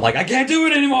 2. I'm like, I can't do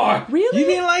it anymore. Really? You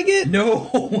didn't like it? No.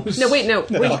 No, wait, hang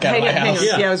on.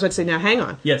 Yeah. Yeah, I was about to say, now hang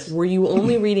on. Yes. Were you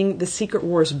only reading the Secret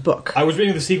Wars book? I was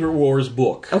reading the Secret Wars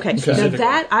book. Okay. Now specifically.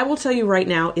 that, I will tell you right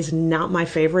now, is not my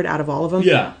favorite out of all of them.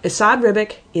 Yeah. Asad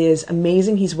Ribic is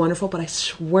amazing. He's wonderful, but I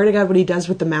swear to God, what he does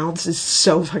with the mouths is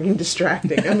so fucking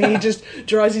distracting. I mean, he just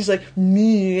draws these like,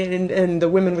 me, and the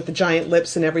women with the giant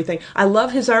lips and everything. I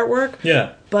love his artwork.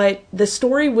 Yeah. But the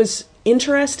story was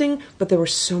interesting, but there were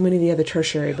so many of the other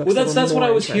tertiary books. Well, that that's were what I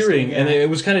more was interesting. hearing, and Yeah. it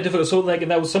was kind of difficult. So, like,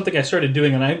 and that was something I started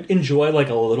doing, and I enjoy like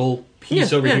a little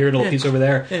piece over here and a little piece over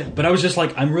there. Yeah. But I was just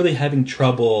like, I'm really having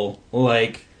trouble,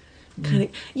 like. kind of,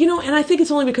 and I think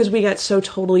it's only because we got so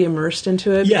totally immersed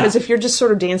into it. Yeah. Because if you're just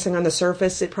sort of dancing on the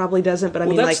surface, it probably doesn't. But I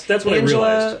Well, mean, that's what I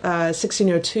Angela, realized.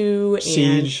 1602, and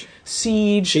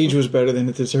Siege. Siege was better than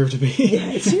it deserved to be.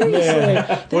 Seriously,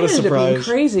 that What a ended up being surprise.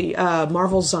 crazy.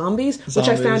 Marvel Zombies, which I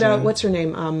Zombies, found out. yeah. What's her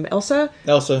name? Elsa.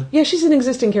 Elsa. Yeah, she's an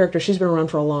existing character. She's been around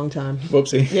for a long time.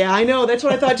 Whoopsie. Yeah, I know. That's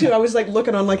what I thought too. I was like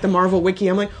looking on like the Marvel wiki.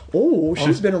 I'm like, oh,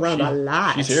 she's been around a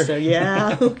lot. she's here. So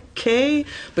yeah, okay.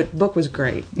 But book was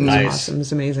great. It was Nice. awesome. It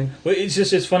was amazing. Well,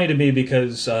 it's funny to me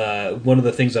because one of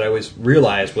the things that I always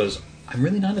realized was I'm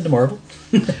really not into Marvel.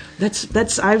 I think I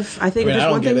if mean, there's I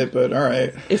don't one get thing. it, but all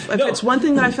right. If No. it's one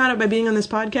thing that I found out by being on this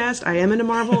podcast, I am into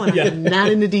Marvel and Yeah. I'm not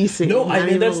into DC. No, Not I mean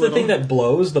even that's a the little. thing that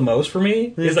blows the most for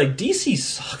me is like DC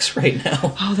sucks right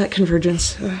now. Oh, that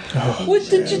convergence.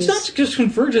 It's not just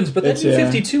Convergence, but that It's, New yeah.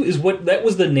 52 is that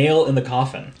was the nail in the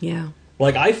coffin. Yeah.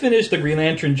 Like I finished the Green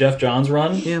Lantern Jeff Johns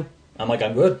run. Yeah. I'm like,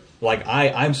 I'm good. Like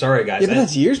I'm sorry guys. Yeah, but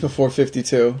that's years before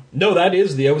 52. No, that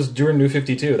was during New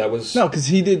 52. That was No, because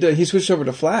he switched over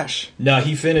to Flash. No,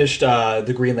 he finished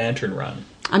the Green Lantern run.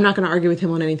 I'm not going to argue with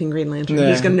him on anything Green Lantern. Yeah.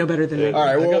 He's going to know better than me. All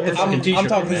right, well, got the fucking I'm t-shirt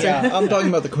talking. on Yeah, I'm talking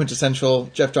about the quintessential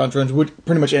Jeff Johns run, which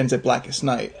pretty much ends at Blackest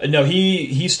Night. No,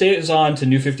 he stays on to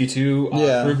New 52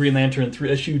 Yeah. through Green Lantern through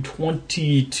issue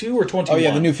 22 or 21. Oh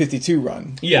yeah, the New 52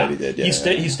 run. Yeah, that he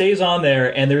did. he stays on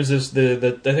there, and there's this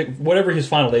I think whatever his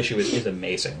final issue is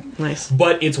amazing. Nice.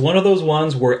 But it's one of those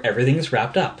ones where everything is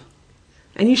wrapped up.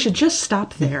 And you should just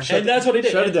stop there. And that's what I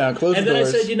did. Shut it down, close and the then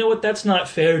doors. I said, you know what, that's not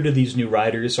fair to these new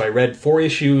writers. So I read 4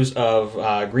 issues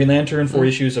of Green Lantern, 4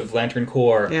 issues of Lantern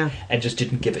Corps, Yeah. and just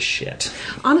didn't give a shit.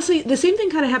 Honestly, the same thing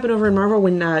kind of happened over in Marvel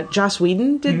when Joss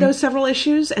Whedon did Mm-hmm. those several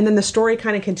issues, and then the story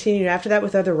kind of continued after that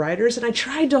with other writers. And I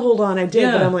tried to hold on, I did,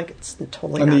 Yeah. but I'm like, it's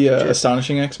totally And not the legit.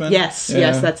 Astonishing X-Men. Yes,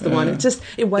 Yeah, that's the one. yeah.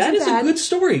 It wasn't That is bad. a good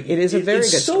story. It is a very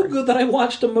it's good so story. good that I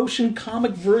watched a motion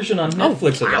comic version on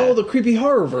Netflix of that. Oh, the creepy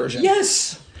horror version. Yes!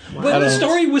 I But the don't-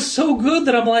 story was so good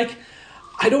that I'm like,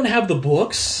 I don't have the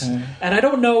books, and I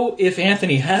don't know if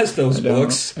Anthony has those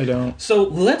books. I don't. So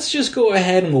let's just go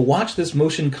ahead and we'll watch this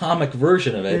motion comic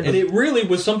version of it. And it really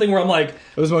was something where I'm like,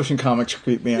 Those motion comics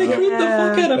creep me they out. creep the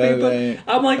fuck out of me. That ain't-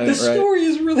 But I'm like, that the ain't right. story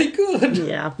is really good.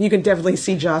 Yeah, you can definitely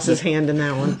see Joss's hand in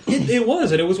that one. It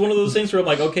was, and it was one of those things where I'm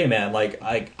like, okay, man, like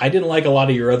I didn't like a lot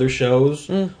of your other shows,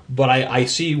 but I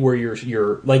see where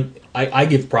you're like, I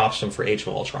give props to him for Age of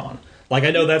Ultron. Like,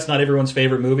 I know that's not everyone's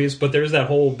favorite movies, but there's that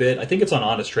whole bit, I think it's on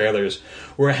Honest Trailers,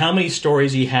 where how many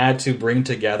stories he had to bring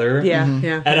together. Yeah,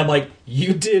 yeah. And I'm like,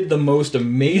 you did the most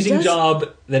amazing does- job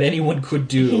that anyone could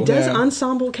do. He does Yeah.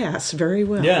 ensemble casts very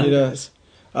well. Yeah. He does.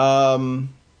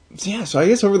 So I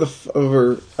guess over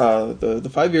the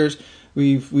 5 years,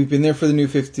 we've been there for the New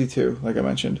 52, like I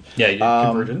mentioned. Yeah, you did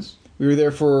Convergence. We were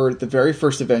there for the very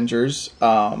first Avengers.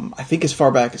 I think as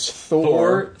far back as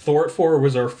Thor. Thor at 4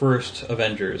 was our first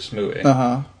Avengers movie.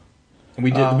 Uh-huh. And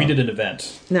we did an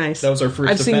event. Nice. That was our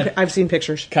first event. I've seen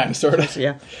pictures. Kind of, sort of.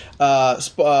 Yeah.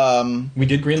 We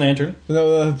did Green Lantern.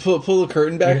 No, pull the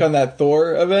curtain back on that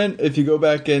Thor event. If you go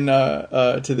back to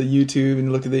the YouTube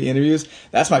and look at the interviews,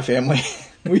 that's my family.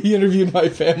 We interviewed my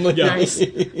family. Yeah.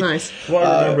 Nice. Well,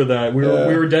 I remember that. We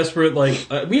were desperate. Like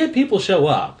we had people show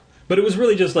up, but it was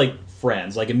really just like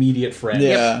friends, like immediate friends.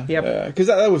 Yeah, Yep. Because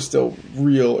that was still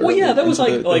real. Well, yeah, that was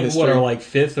into like the what history. our like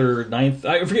 5th or 9th.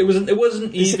 I forget. It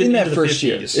wasn't It's even in that into first the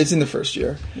year. 50s. It's in the first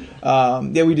year.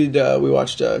 Yeah, we did. We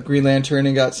watched Green Lantern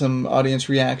and got some audience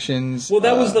reactions. Well,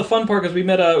 that was the fun part because we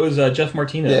met. It was Jeff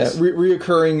Martinez. Yeah,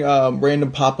 reoccurring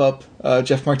random pop up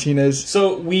Jeff Martinez.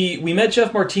 So we met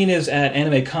Jeff Martinez at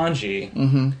Anime Kanji.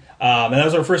 Mm-hmm. And that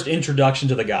was our first introduction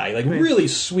to the guy. Like, really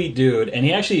sweet dude. And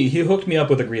he hooked me up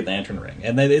with a Green Lantern ring.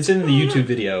 And it's in the YouTube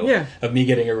video of me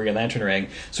getting a Green Lantern ring.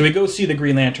 So we go see the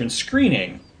Green Lantern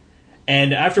screening.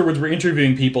 And afterwards, we're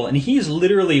interviewing people. And he's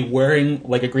literally wearing,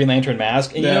 like, a Green Lantern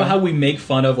mask. And you know how we make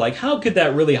fun of, like, how could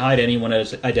that really hide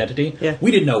anyone's identity? Yeah.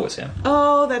 We didn't know it was him.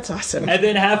 Oh, that's awesome. And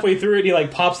then halfway through it, he, like,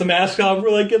 pops the mask off.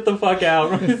 We're like, get the fuck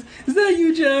out. Is that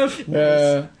you, Jeff?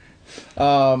 So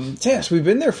yes, we've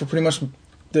been there for pretty much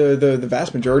the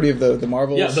vast majority of the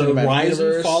Marvel Yeah, the Cinematic rise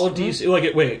Universe. and fall of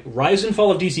DC. Rise and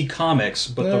fall of DC Comics,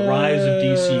 but the rise of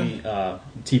DC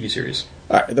TV series.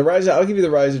 All right, I'll give you the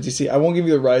rise of DC. I won't give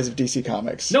you the rise of DC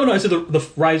Comics. No, I said the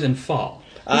rise and fall.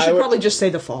 You should probably just say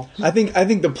the fall. I think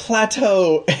the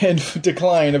plateau and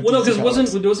decline of Well, no, DC because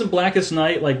Comics. wasn't Blackest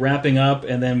Night like wrapping up,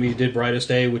 and then we did Brightest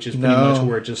Day, which is pretty much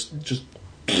where it just.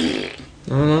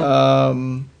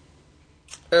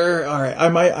 All right, I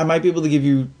might be able to give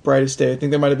you Brightest Day. I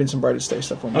think there might have been some Brightest Day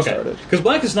stuff when we started. Because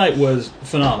Blackest Night was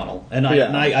phenomenal, and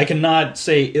I cannot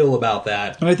say ill about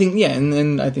that. And I think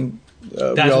and I think we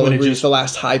That's all when it agree just- it's the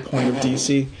last high point of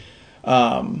DC.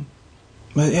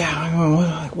 But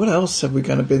yeah, what else have we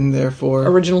kind of been there for?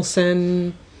 Original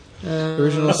Sin,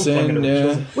 Original Sin, fucking yeah.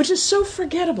 Original which is so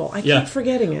forgettable. I Yeah. keep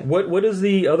forgetting it. What is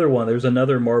the other one? There's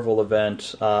another Marvel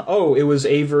event. It was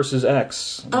A versus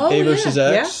X. Oh, A versus yeah,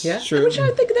 X, Yeah, yeah. true. Which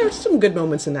I think there were some good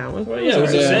moments in that one. Well, yeah, it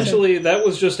was Yeah. essentially that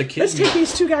was just a kid. Let's take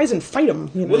these two guys and fight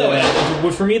them. You know? Well,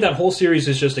 no, for me, that whole series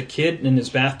is just a kid in his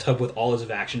bathtub with all his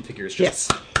action figures just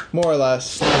Yes. More or less.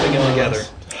 slapping them together.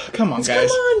 Come on, Come guys.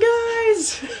 on,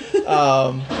 guys.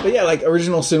 But yeah, like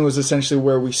Original Sin was essentially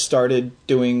where we started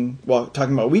talking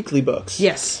about weekly books.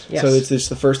 Yes. So it's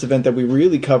the first event that we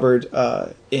really covered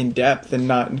in depth and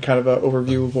not in kind of an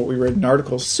overview of what we read in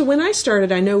articles. So when I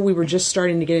started, I know we were just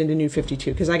starting to get into New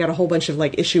 52 because I got a whole bunch of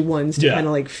like issue ones to kind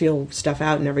of like feel stuff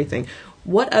out and everything.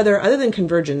 What other than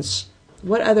Convergence,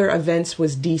 what other events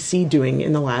was DC doing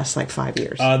in the last like 5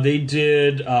 years? They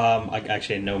did.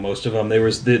 I know most of them. There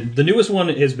was the newest one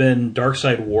has been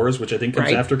Darkseid Wars, which I think comes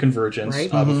Right. after Convergence. Right.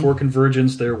 Before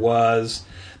Convergence, there was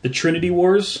the Trinity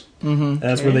Wars. Mm-hmm.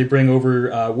 That's where they bring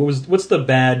over what's the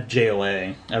bad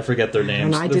JOA? I forget their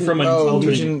names. They're from the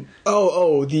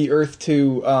Earth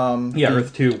 2.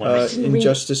 Earth 2 one.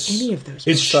 Injustice. Any of those?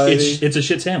 It's a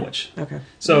shit sandwich. Okay.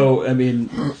 So I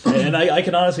mean, and I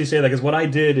can honestly say that because what I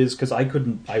did is because I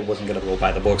wasn't going to go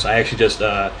buy the books. I actually just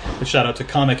shout out to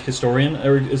Comic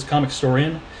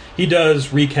Historian. He does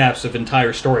recaps of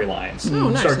entire storylines,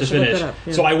 start to finish. Yeah.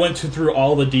 So I went through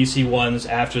all the DC ones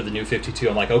after the New 52.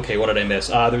 I'm like, okay, what did I miss?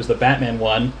 There's the Batman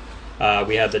one.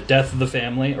 We had the Death of the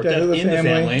Family, or Death in the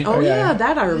Family. Oh yeah,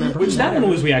 that I remember. Which that one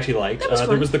was we actually liked.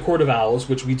 There was the Court of Owls,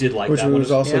 which we did like. Which that was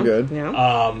one also good.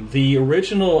 Yeah. The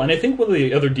original, and I think one of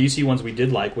the other DC ones we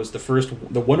did like was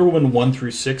the Wonder Woman 1 through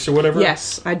 6 or whatever.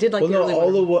 Yes, I did like the early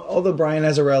all the Brian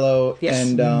Azzarello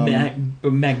and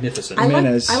magnificent.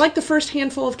 I like the first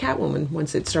handful of Catwoman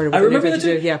once it started. With I remember that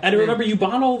too. Yeah, and I remember you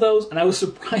bought all those, and I was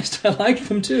surprised. I liked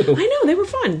them too. I know they were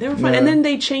fun. Yeah. And then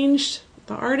they changed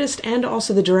the artist and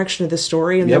also the direction of the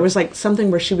story, and there was like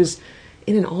something where she was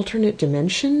in an alternate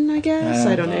dimension, I guess.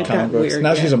 I don't know. It got weird.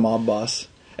 Now she's a mob boss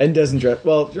and doesn't dress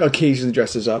well. Occasionally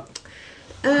dresses up.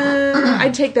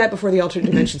 I'd take that before the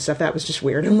alternate dimension stuff. That was just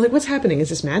weird. I'm like, what's happening? Is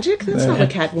this magic? That's not what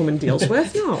Catwoman deals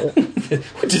with. No.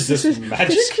 What is this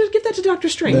magic? Just get that to Doctor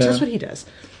Strange. That's what he does.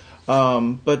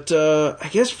 But I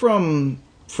guess from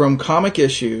comic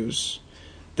issues,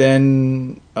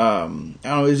 then I don't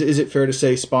know. Is it fair to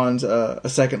say spawns a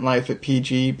second life at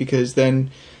PG, because then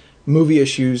movie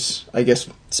issues, I guess,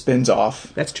 spins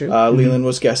off. That's true. Leland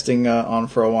was guesting on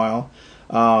for a while.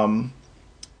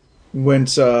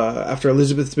 After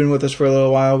Elizabeth's been with us for a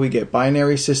little while, we get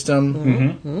Binary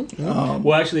System.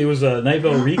 Well, actually, it was Night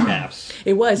Vale recaps.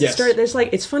 It was. Yes.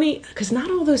 It's funny because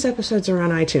not all those episodes are on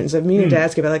iTunes. I'm meaning to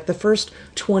ask you about, like, the first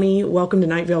 20 Welcome to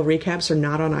Night Vale recaps are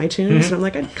not on iTunes, and I'm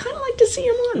like, I'd kind of like to see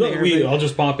them on there. I'll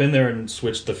just pop in there and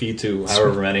switch the feed to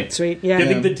however many. Sweet, yeah. I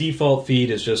think the default feed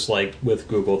is just like with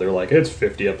Google. They're like, it's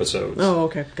 50 episodes. Oh,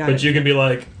 okay, got it. But you can be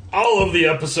like, all of the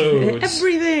episodes.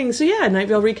 Everything. So yeah, Night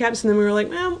Vale recaps, and then we were like,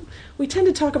 well, we tend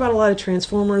to talk about a lot of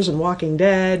Transformers and Walking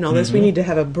Dead and all this. We need to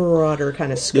have a broader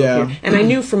kind of scope here. And I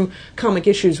knew from comic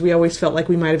issues, we always felt like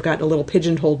we might have gotten a little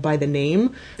pigeonholed by the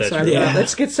name. So I thought,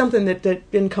 let's get something that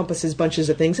encompasses bunches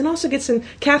of things and also gets in.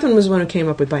 Catherine was the one who came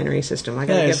up with Binary System. I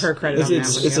got to give her credit on that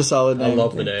one. It's a solid name. I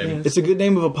love the name. Yeah. It's a good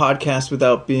name of a podcast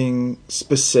without being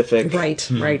specific, right,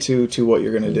 to what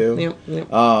you're going to do.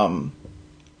 Yep.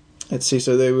 Let's see.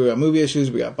 So we got movie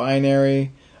issues. We got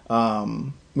Binary.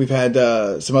 We've had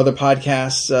some other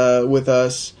podcasts with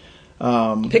us.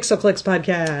 Pixelclicks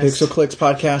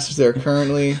podcast is there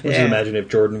currently. Would you imagine if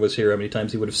Jordan was here, how many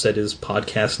times he would have said his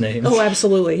podcast name? Oh,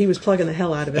 absolutely. He was plugging the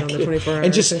hell out of it on the 24 hours.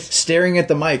 And just staring at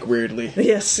the mic weirdly.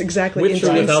 Yes, exactly. With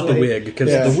or without the wig, because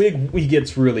the wig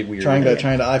gets really weird. Trying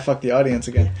to eye fuck the audience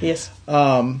again. Yes.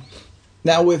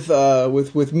 Now with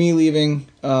me leaving,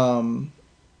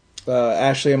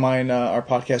 Ashley and mine, our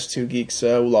podcast Two Geeks,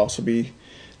 will also be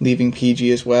leaving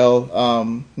PG as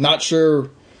well. Not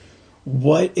sure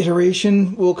what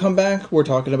iteration will come back. We're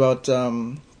talking about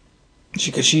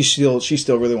because she still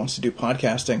really wants to do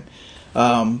podcasting,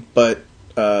 but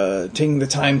taking the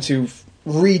time to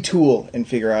retool and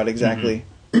figure out exactly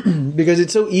because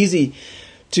it's so easy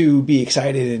to be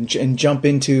excited and jump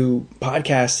into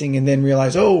podcasting and then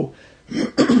realize, oh,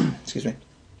 excuse me,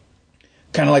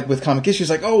 kind of like with comic issues,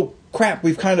 like, oh crap,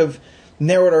 we've kind of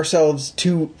narrowed ourselves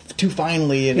too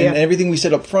finely, and everything we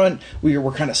said up front,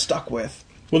 we're kind of stuck with.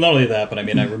 Well, not only that, but I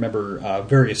mean, I remember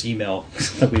various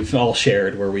emails that we've all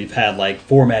shared where we've had like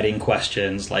formatting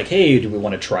questions, like, "Hey, do we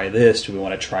want to try this? Do we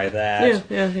want to try that?"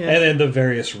 Yeah. And then the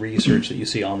various research that you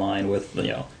see online with,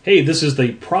 "Hey, this is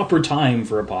the proper time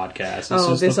for a podcast.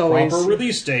 This is the proper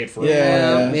release date for a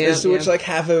podcast." Which like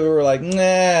half of it were like,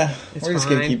 "Nah, we're just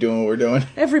gonna keep doing what we're doing."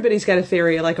 Everybody's got a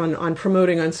theory, like on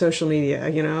promoting on social media.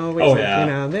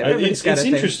 It's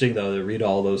interesting though to read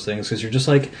all those things because you're just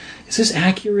like, is this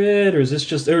accurate, or is this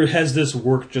just, or has this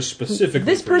worked just specifically?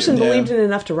 This person believed in it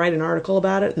enough to write an article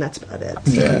about it, and that's about it.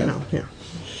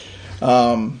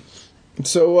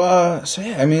 So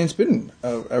I mean, it's been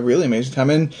a really amazing time,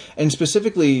 and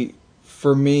specifically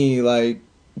for me, like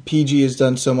PG has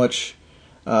done so much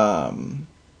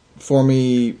for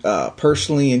me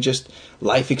personally, and just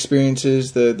life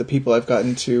experiences, the people I've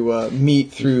gotten to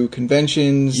meet through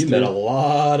conventions. You met a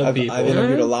lot of people. I've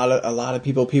interviewed a lot of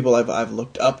people I've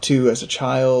looked up to as a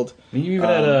child. You even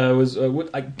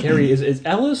had Carrie is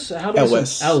Ellis? How do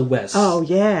Elwes. Elwes. Oh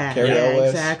yeah, Carrie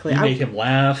Elwes. exactly. You made him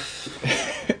laugh.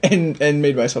 and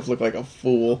made myself look like a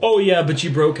fool. Oh yeah, but you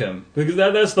broke him, because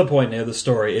that's the point of the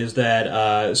story. Is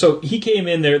that so he came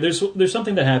in there? There's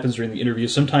something that happens during the interview.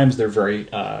 Sometimes they're very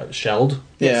shelled.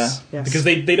 Yes. Because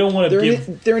they don't want to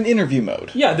give. They're in interview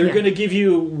mode. Yeah, they're going to give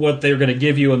you what they're going to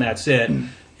give you, and that's it.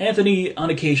 Anthony,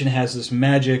 on occasion, has this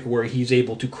magic where he's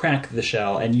able to crack the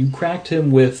shell, and you cracked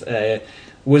him with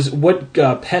what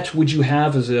pet would you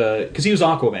have as a? Because he was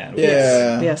Aquaman.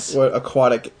 Yeah. Yes. What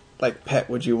aquatic pet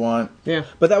would you want? Yeah.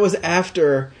 But that was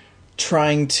after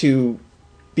trying to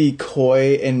be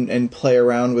coy and play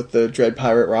around with the Dread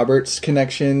Pirate Roberts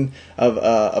connection of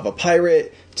a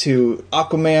pirate to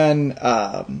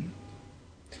Aquaman.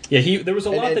 Yeah, there was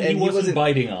a lot that he wasn't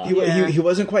biting on. He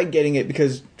wasn't quite getting it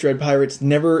because Dread Pirates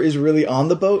never is really on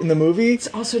the boat in the movie. It's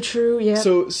also true, yeah.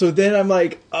 So then I'm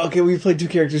like, okay, we played two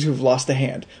characters who've lost a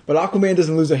hand, but Aquaman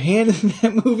doesn't lose a hand in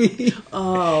that movie.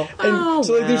 Oh, And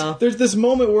so there's this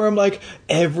moment where I'm like,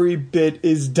 every bit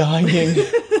is dying.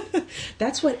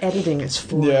 That's what editing is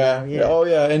for. Yeah. Oh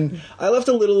yeah. And I left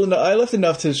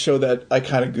enough to show that I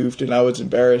kind of goofed and I was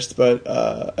embarrassed, but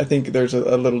I think there's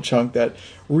a little chunk that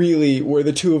really where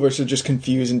the two of us are just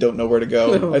confused and don't know where to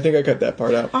go. I think I cut that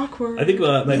part out. Awkward. I think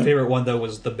my favorite one though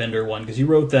was the Bender one, because you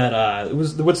wrote that. It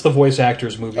was what's the voice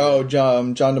actor's movie? Oh,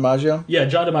 John DiMaggio. Yeah,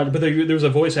 John DiMaggio. But there was a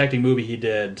voice acting movie he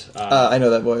did. I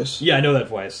know that voice. Yeah, I know that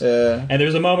voice. Yeah. And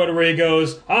there's a moment where he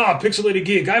goes, Pixelated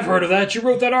Geek, I've heard of that. You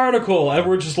wrote that article. And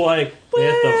we're just like,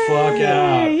 get the fuck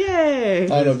out. Yay! I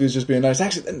don't know if he was just being nice.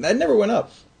 Actually, that never went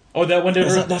up. Oh, that one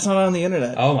didn't. That's not on the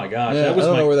internet. Oh my gosh, Yeah, that was I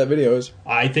don't know where that video is.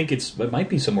 I think it might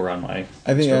be somewhere on my.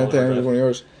 I think Scroll it's one of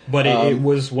yours. But it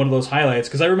was one of those highlights,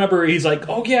 because I remember he's like,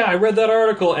 "Oh yeah, I read that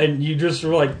article," and you just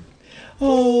were like,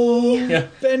 Oh, Yeah.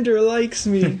 Bender likes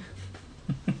me.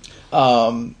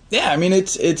 Yeah, I mean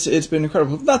it's been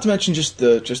incredible. Not to mention just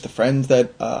the friends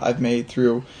that I've made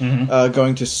through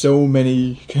going to so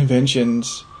many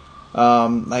conventions.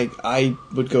 Like I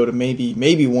would go to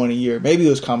maybe one a year, maybe it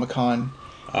was Comic-Con,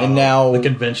 and now the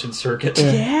convention circuit.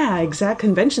 Yeah, exact.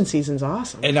 Convention season's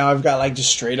awesome. And now I've got like just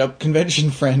straight up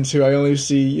convention friends who I only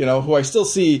see, who I still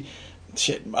see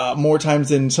more times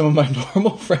than some of my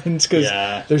normal friends, because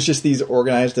there's just these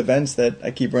organized events that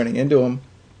I keep running into them.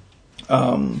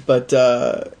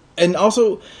 And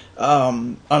also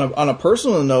on a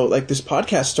personal note, like this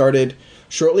podcast started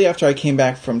shortly after I came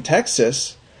back from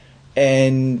Texas,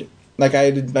 and like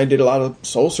I did a lot of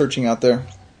soul searching out there.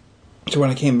 So when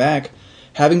I came back,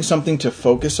 having something to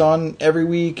focus on every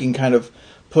week and kind of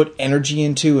put energy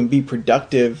into and be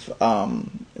productive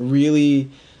really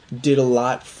did a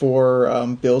lot for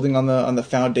building on the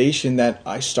foundation that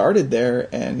I started there,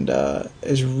 and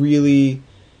has really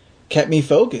kept me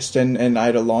focused. And I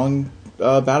had a long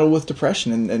battle with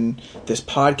depression, and this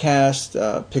podcast,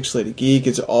 Pixelated Geek,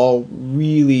 it's all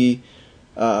really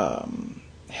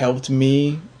helped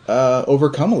me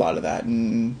overcome a lot of that.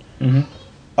 And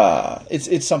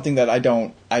it's something that I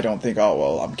don't think, oh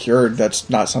well, I'm cured. That's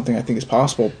not something I think is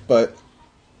possible. But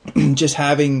just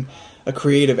having a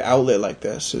creative outlet like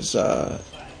this is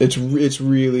it's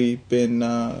really been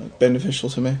beneficial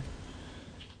to me.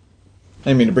 I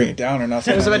didn't mean to bring it down or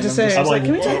nothing. I was about to say, I was like,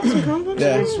 can we what- talk some comic books?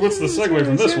 Yeah. What's the segue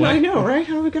from this I one? know, right?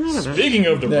 How are we going on? Speaking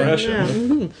of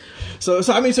depression, Yeah. So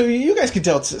I mean, so you guys can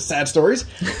tell sad stories.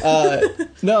 But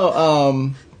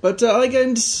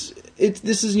again, this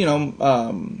is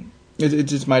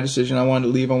it's my decision. I wanted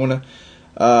to leave. I want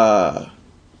to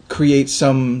create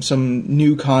some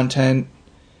new content,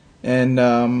 and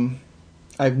I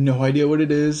have no idea what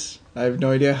it is. I have no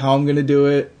idea how I'm going to do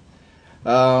it.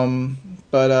 But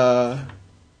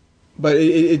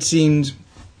it seemed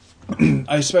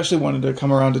I especially wanted to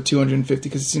come around to 250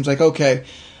 because it seems like okay.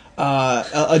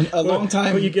 A long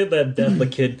time. Well, you get that Death the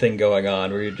Kid thing going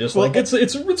on, where you're just like, it's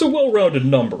a well-rounded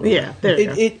number. Yeah, there you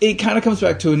go. It kind of comes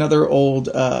back to another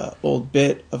old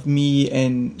bit of me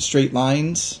and straight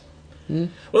lines. Well,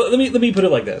 let me put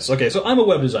it like this. Okay, so I'm a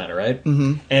web designer, right?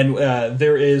 Mm-hmm. And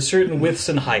there is certain widths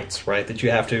and heights, right, that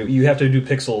you have to do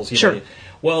pixels. Sure.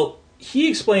 Well, he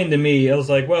explained to me, I was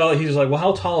like, he's like, well,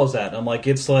 how tall is that? And I'm like,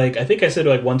 it's like, I think I said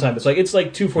like one time, it's like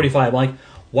 245. I'm like,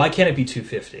 why can't it be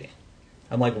 250?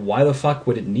 I'm like, why the fuck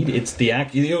would it need it? It's the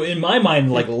act. In my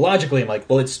mind, like logically, I'm like,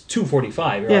 well, it's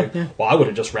 245. You're like, well, I would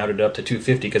have just rounded it up to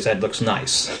 250 because that looks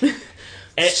nice.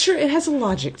 It's true. It has a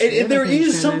logic. To it. There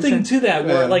is something to that.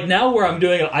 Where like now where I'm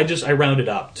doing it, I round it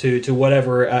up to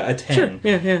whatever a 10. Sure.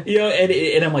 Yeah.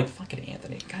 And I'm like, fucking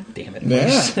Anthony, God damn it.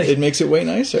 Yeah, it makes it way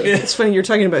nicer. It's funny, you're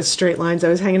talking about straight lines. I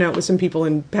was hanging out with some people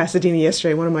in Pasadena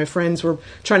yesterday. One of my friends were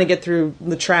trying to get through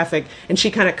the traffic, and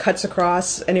she kind of cuts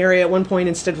across an area at one point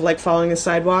instead of like following the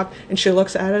sidewalk, and she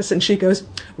looks at us and she goes,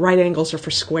 right angles are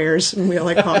for squares. And we all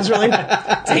like, oh, it's really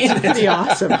pretty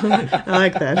awesome. I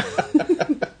like that.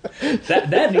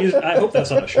 That needs. I hope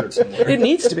that's on a shirt somewhere. It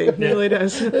needs to be. It really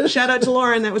does. Shout out to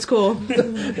Lauren. That was cool.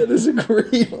 That is a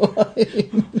great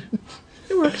line.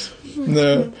 It works.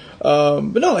 No,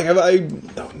 but no, like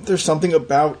there's something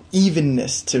about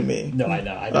evenness to me. No, I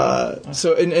know.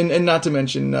 So and not to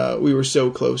mention, we were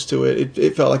so close to it.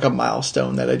 It felt like a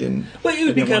milestone that I didn't. But it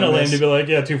would be kind of lame to be like,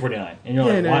 yeah, 249, and you're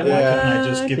like, why couldn't I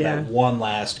just give that one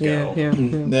last go?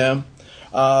 Yeah.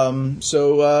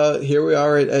 So here we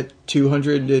are at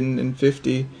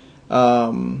 250.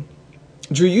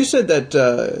 Drew, you said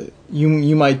that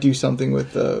you might do something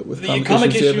with the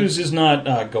comic issues is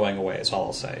not going away. Is all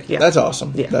I'll say. Yeah. That's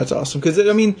awesome. Yeah. That's awesome because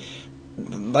I mean,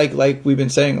 like we've been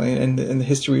saying, and the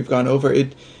history we've gone over,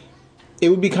 it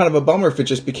would be kind of a bummer if it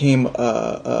just became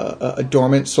a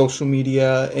dormant social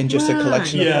media and just a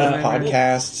collection of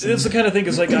podcasts. It's the kind of thing,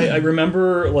 because like I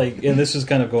remember, like, and this is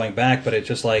kind of going back, but it's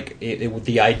just like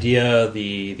the idea,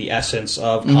 the essence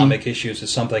of comic issues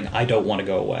is something I don't want to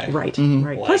go away. Right,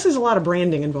 right. Like, plus, there's a lot of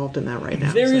branding involved in that right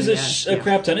now. There is a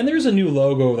crap ton, and there's a new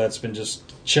logo that's been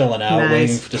just chilling out,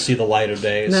 waiting to see the light of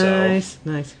day. Nice.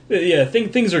 Yeah,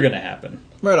 things are going to happen.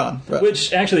 Right on.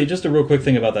 Which, actually, just a real quick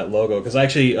thing about that logo, because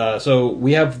actually, so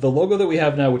we have the logo that we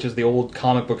have now, which is the old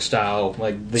comic book style,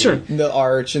 like the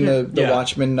arch and the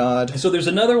Watchmen nod. So there's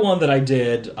another one that I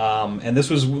did, and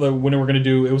this was when we were going to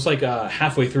do, it was like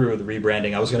halfway through the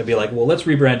rebranding, I was going to be like, well, let's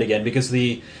rebrand again, because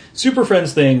the Super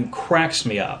Friends thing cracks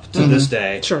me up to this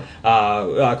day. Sure.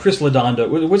 Chris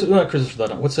Ladondo, what's not Chris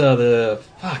Ladondo, what's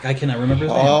I cannot remember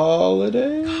his name.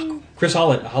 Holiday? Chris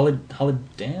Holland. I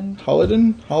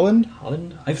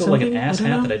feel like an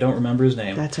asshat that I don't remember his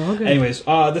name. That's all good. Anyways,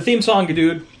 the theme song,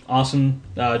 dude, awesome.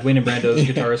 Dwayne and Brando's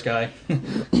guitarist guy.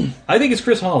 I think it's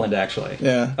Chris Holland, actually.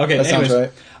 Yeah. Okay. That anyways,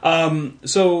 sounds right.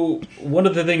 So one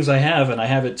of the things I have, and I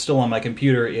have it still on my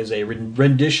computer, is a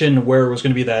rendition where it was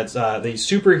going to be that the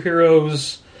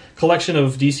superheroes collection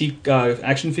of DC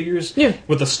action figures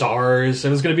with the stars.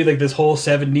 It was going to be like this whole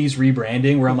 70s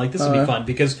rebranding where I'm like, this would be fun,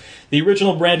 because the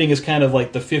original branding is kind of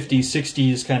like the 50s,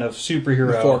 60s kind of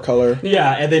superhero. The 4-color.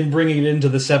 Yeah, and then bringing it into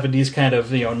the 70s kind of,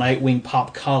 Nightwing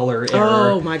pop collar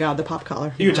era. Oh my god, the pop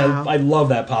collar. Which I love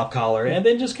that pop collar. And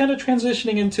then just kind of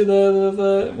transitioning into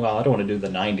the well, I don't want to do the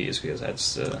 90s because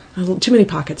that's... too many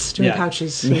pockets, too many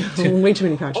pouches. Way too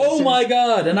many pouches. Oh my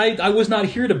god, and I was not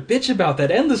here to bitch about that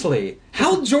endlessly.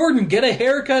 Hal Jordan, get a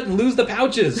haircut and lose the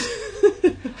pouches.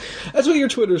 That's what your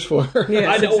Twitter's for. Yes,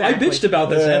 I know. exactly. I bitched about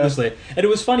this endlessly, and it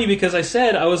was funny because I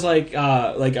said I was like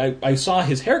I saw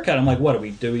his haircut. I'm like, what are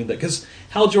we doing? Because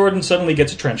Hal Jordan suddenly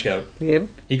gets a trench coat. Yep.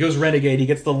 He goes renegade. He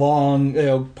gets the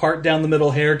long, part down the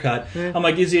middle haircut. Yeah. I'm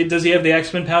like, does he have the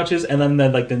X-Men pouches? And then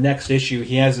the next issue,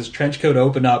 he has his trench coat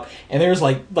open up, and there's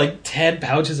like 10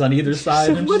 pouches on either side.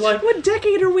 So and what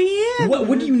decade are we in?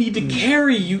 What do you need to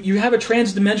carry? You have a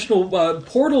trans-dimensional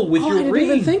portal with your ring. I didn't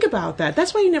even think about that.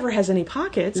 That's why he never has any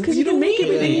pockets, because you can make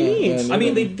everything you need. I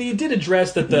mean, they did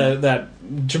address that that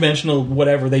dimensional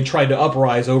whatever they tried to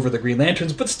uprise over the Green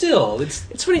Lanterns, but still,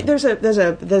 it's funny. There's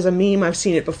a meme, I've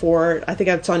seen it before. I think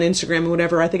it's on Instagram or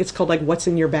whatever. I think it's called like "What's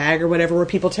in Your Bag" or whatever, where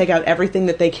people take out everything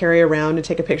that they carry around and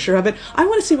take a picture of it. I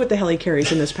want to see what the hell he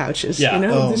carries in those pouches. Yeah.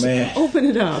 Oh man, open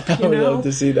it up. I would love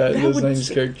to see that. Those things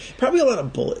carry probably a lot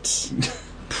of bullets.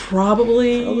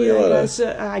 Probably a lot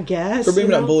I guess. Or maybe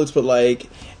not bullets, but like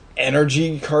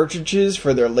energy cartridges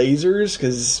for their lasers,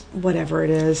 because whatever it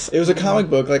is. It was a comic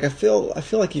book. Like I feel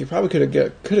like you probably could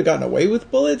have gotten away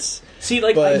with bullets. See,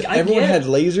 like, but everyone had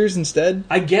lasers instead.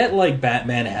 I get like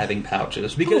Batman having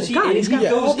pouches because he's got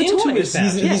goes into his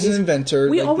pouches. He's an inventor.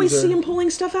 We always see him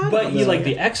pulling stuff out. But you like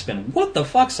the X-Men. What the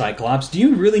fuck, Cyclops? Do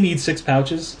you really need 6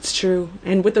 pouches? It's true.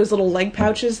 And with those little leg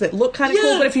pouches that look kind of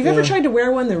cool, but if you've ever tried to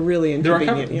wear one, they're really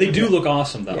inconvenient. They do look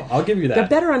awesome, though. Yeah. I'll give you that. They're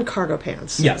better on cargo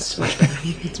pants. Yes, much better.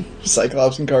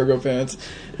 Cyclops and cargo pants.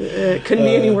 Couldn't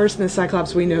be any worse than the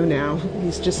Cyclops we know now.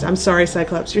 He's just, I'm sorry,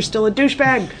 Cyclops, you're still a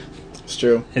douchebag. It's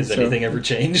true. Has anything ever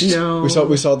changed? No. We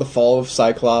saw the fall of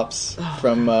Cyclops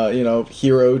from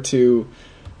hero to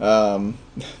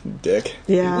dick.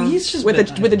 Yeah. Well, he's just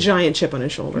with a giant chip on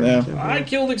his shoulder. Yeah. So, I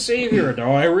killed Xavier.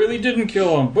 No, I really didn't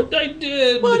kill him, but I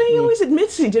did. Well, he always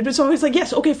admits he did, but it's always like,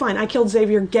 yes, okay, fine, I killed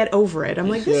Xavier, get over it. I'm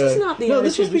like, this is not the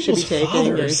attitude we should be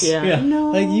taking. Yeah.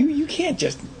 No. Like you can't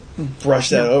just brush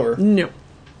that over. No.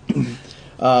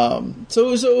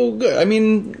 So good. I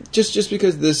mean, just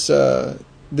because this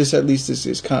this at least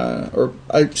is kind of, or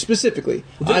specifically,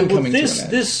 I'm coming to an end.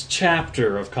 This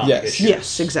chapter of comic Yes. issues.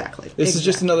 Yes, exactly. This is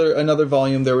just another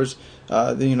volume. There was,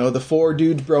 the 4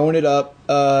 dudes throwing it up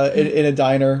in a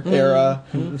diner era.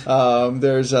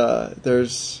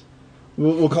 There's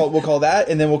we'll call that,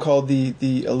 and then we'll call the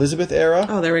Elizabeth era.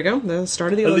 Oh, there we go. The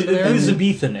start of the Elizabeth era.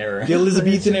 Elizabethan era. The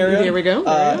Elizabethan era. There we go.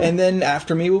 And then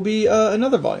after me will be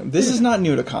another volume. This is not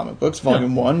new to comic books.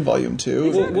 Volume 1, Volume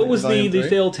 2. What was the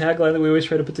failed tagline that we always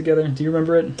try to put together? Do you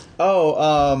remember it?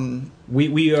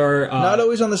 We are not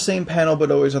always on the same panel,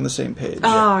 but always on the same page.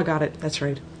 Ah, got it. That's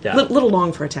right. Yeah. Little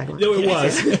long for a tagline. No, it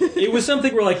was. It was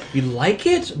something where like we like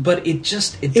it, but it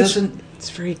doesn't. It's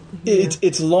very.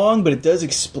 It's long, but it does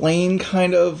explain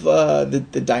kind of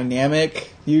the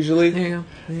dynamic usually. There you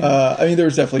go. Yeah. I mean, there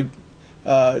was definitely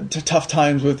tough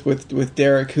times with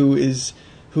Derek, who is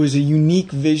a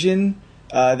unique vision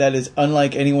that is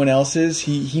unlike anyone else's.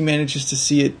 He manages to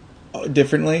see it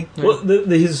differently. Well,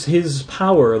 his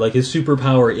power, like his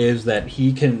superpower, is that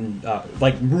he can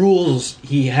like rules.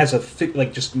 He has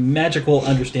just magical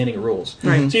understanding of rules.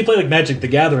 Right. So you play like Magic the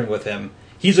Gathering with him.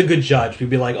 He's a good judge. He'd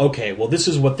be like, okay, well, this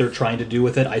is what they're trying to do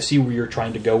with it. I see where you're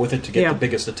trying to go with it to get the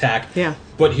biggest attack. Yeah.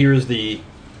 But here's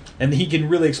and he can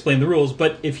really explain the rules.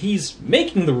 But if he's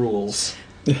making the rules,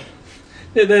 he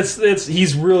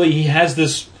has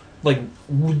this like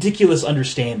ridiculous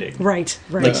understanding. Right.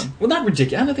 Like, well, not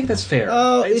ridiculous. I don't think that's fair.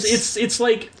 It's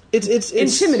like it's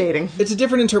intimidating. It's a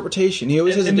different interpretation. He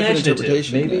always has a different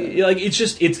interpretation. Maybe like it's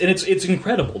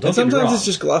incredible. Don't and sometimes get me wrong. it's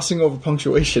just glossing over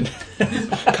punctuation.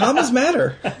 Commas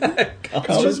matter.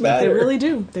 Commas matter. They really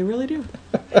do. They really do.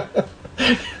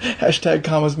 Hashtag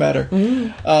commas matter.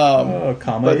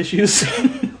 Comma issues.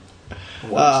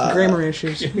 Grammar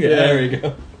issues. Yeah, there you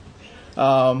go.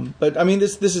 But I mean,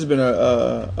 this has been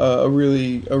a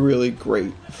really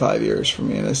great 5 years for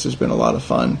me, and this has been a lot of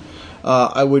fun.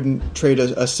 I wouldn't trade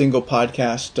a single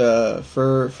podcast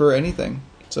for anything.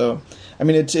 So, I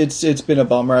mean, it's been a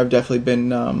bummer. I've definitely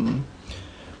been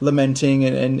lamenting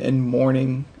and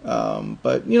mourning,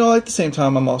 but at the same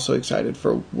time, I'm also excited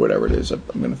for whatever it is I'm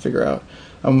going to figure out.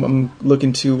 I'm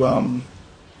looking to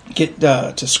get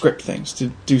to script things,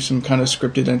 to do some kind of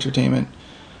scripted entertainment.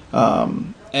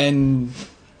 And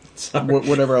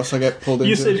whatever else I get pulled into.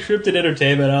 You said scripted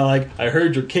entertainment, and I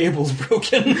heard your cable's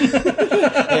broken.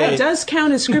 It does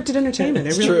count as scripted entertainment.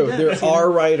 It's it really true. does. There are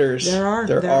writers. There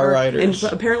are writers.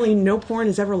 And apparently no porn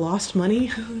has ever lost money.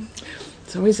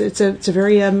 It's a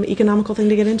very economical thing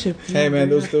to get into. Hey man,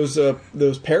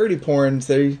 those parody porns,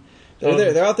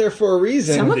 they're out there for a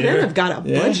reason. Some of them have got a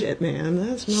budget, man.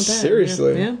 That's not bad.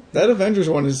 Seriously. Yeah. That Avengers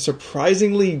one is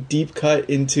surprisingly deep cut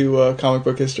into comic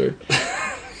book history.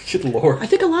 Good Lord. I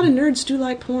think a lot of nerds do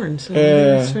like porn, so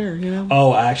it's fair,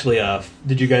 Oh, actually,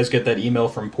 did you guys get that email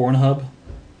from Pornhub?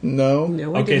 No.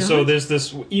 Okay, so there's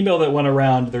this email that went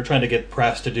around. They're trying to get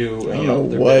press to do.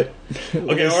 What?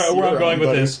 Okay, where I'm going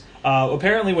with this.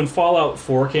 Apparently, when Fallout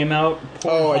 4 came out,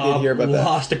 I did hear about that.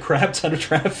 Lost a crap ton of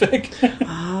traffic.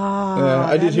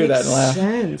 I did hear that and laugh.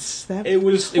 Sense. It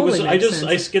was. I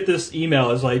get this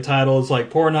email as like title. It's like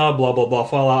Pornhub, blah blah blah,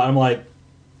 Fallout. I'm like,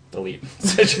 delete.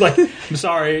 So she's like, I'm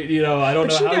sorry, I don't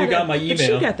know how you got my email. But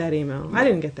you got that email. I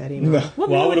didn't get that email.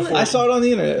 No. I saw it on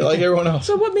the internet like everyone else.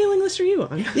 So what mailing list are you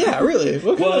on? Yeah, really.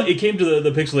 It came to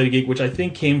the Pixelated Geek, which I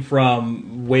think came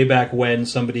from way back when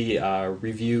somebody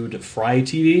reviewed Fry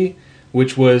TV,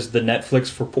 which was the Netflix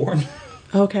for porn.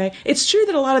 Okay. It's true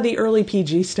that a lot of the early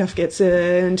PG stuff gets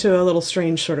into a little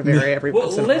strange sort of area every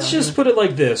once in a while. Let's just put it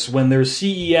like this. When there's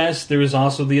CES, there is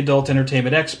also the Adult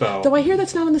Entertainment Expo. Though I hear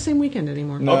that's not on the same weekend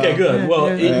anymore. No. Okay, good.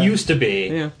 It used to be.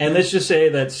 Yeah. And let's just say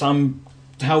that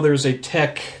somehow there's a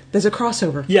tech... There's a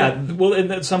crossover. Yeah, well,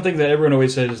 and that's something that everyone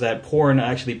always says is that porn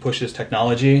actually pushes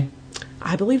technology.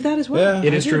 I believe that as well. Yeah.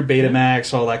 It is true.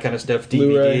 Betamax, all that kind of stuff,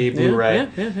 DVD, Blu-ray.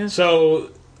 Yeah.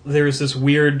 So there's this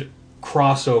weird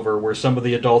crossover where some of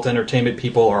the adult entertainment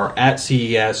people are at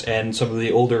CES and some of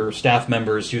the older staff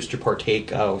members used to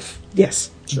partake of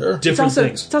Sure. different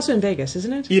things. It's also in Vegas,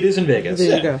 isn't it? It is in Vegas.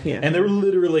 There you go. Yeah. And they're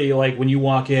literally like, when you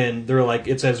walk in, they're like,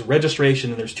 it says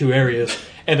registration and there's 2 areas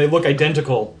and they look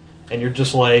identical. And you're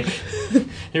just like,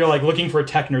 you're like looking for a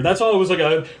tech nerd. That's all it was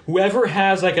like. Whoever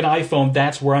has like an iPhone,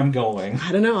 that's where I'm going.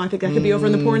 I don't know. I think that could be over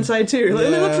in the porn side too.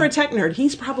 Let me look for a tech nerd.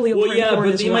 He's probably over in porn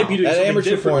as well. Might be doing that something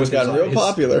amateur different porn's with gotten real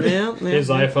popular. His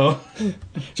iPhone.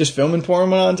 Just filming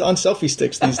porn on selfie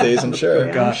sticks these days, I'm sure.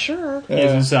 Yeah, I'm sure. He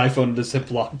has his iPhone in a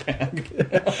Ziploc bag.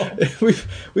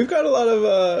 We've got a lot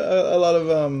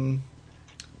of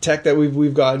tech that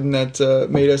we've gotten that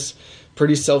made us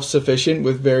pretty self-sufficient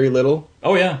with very little.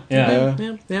 Oh yeah.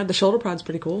 The shoulder pod's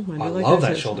pretty cool. I love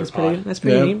that shoulder pod. That's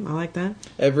pretty neat. I like that.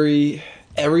 Every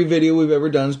Every video we've ever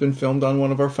done has been filmed on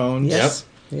one of our phones. Yes.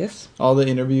 Yes. All the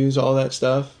interviews, all that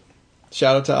stuff.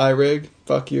 Shout out to iRig.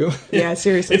 Fuck you. Yeah,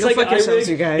 seriously. It's Go like fuck yourselves,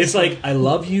 you guys. It's like, I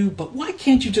love you, but why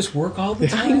can't you just work all the I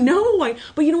time? know.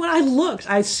 But you know what? I looked.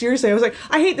 I was like,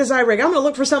 I hate this iRig. I'm going to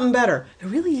look for something better. There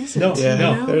really isn't. No, Yeah,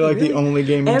 no. they're like the Really? only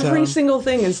game in Every town. single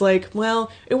thing is like,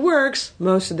 well, it works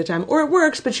most of the time, or it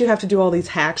works, but you have to do all these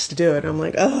hacks to do it. I'm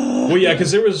like, oh. Well, yeah,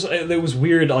 because it was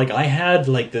weird. Like, I had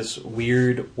like this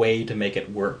weird way to make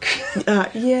it work.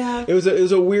 Yeah. It was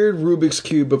a weird Rubik's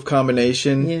Cube of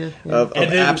combination Yeah. of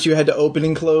And then- apps you had to open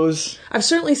and close. I've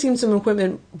certainly seen some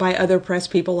equipment by other press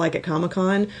people, like at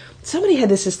Comic-Con. Somebody had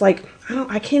this just like,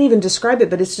 I can't even describe it,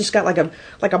 but it's just got like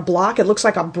a block. It looks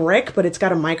like a brick, but it's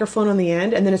got a microphone on the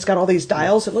end, and then it's got all these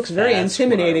dials. It looks very That's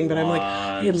intimidating, what but I I'm like,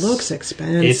 want. it looks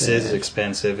expensive. It is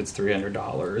expensive. It's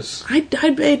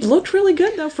 $300. It looked really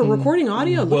good though for recording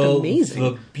audio. It looked Well, amazing.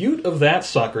 the beaut of that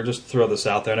sucker, just to throw this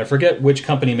out there, and I forget which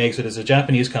company makes it. It's a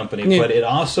Japanese company, Yeah. but it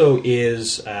also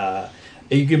is.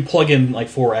 You can plug in like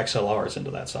 4 XLRs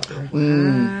into that sucker.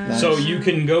 So you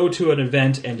can go to an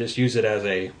event and just use it as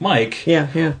a mic.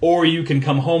 Yeah. Or you can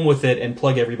come home with it and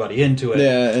plug everybody into it.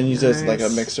 Yeah, and use it as like a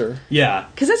Nice. mixer. Yeah.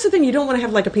 Because that's the thing, you don't want to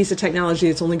have like a piece of technology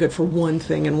that's only good for one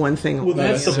thing and one thing only. Well,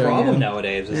 that's the necessarily, problem yeah.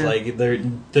 nowadays. Is Yeah. like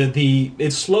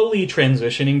it's slowly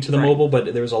transitioning to the Right. mobile,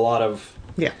 but there's a lot of.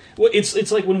 Yeah. Well, it's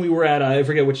like when we were at I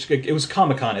forget which it was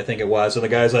Comic-Con, I think it was, and the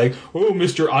guy's like, "Oh,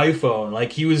 Mr. iPhone,"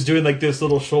 like he was doing like this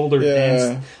little shoulder Yeah.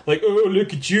 dance, like, "Oh,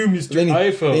 look at you, Mr. Then he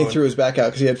iPhone." threw his back out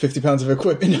because he had 50 pounds of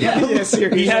equipment. Yeah,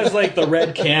 seriously. He has like the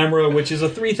red camera, which is a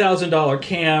 $3,000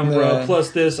 camera Yeah.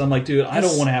 plus this. I'm like, dude, I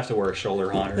don't want to have to wear shoulder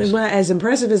hunters. Well, as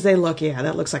impressive as they look, yeah,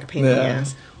 that looks like a pain in the Yeah.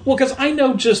 ass. Well, because I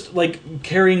know just like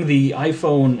carrying the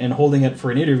iPhone and holding it for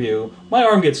an interview, my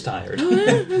arm gets tired.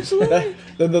 Absolutely.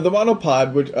 The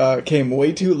monopod, which came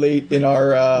way too late in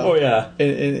our Oh yeah.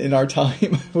 in our time,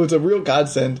 it was a real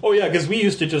godsend. Oh yeah, because we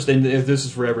used to just, and if this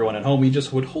is for everyone at home, we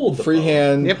just would hold the phone.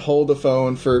 Freehand, Yep. hold the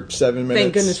phone for 7 minutes.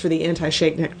 Thank goodness for the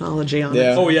anti-shake technology on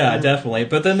Yeah. it. Oh yeah, definitely.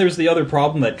 But then there's the other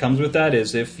problem that comes with that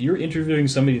is if you're interviewing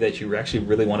somebody that you actually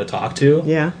really want to talk to,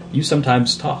 Yeah. you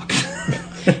sometimes talk.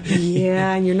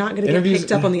 Yeah, and you're not going to get Interviews-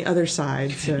 picked up on the other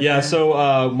side. So, Yeah,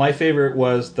 so my favorite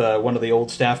was one of the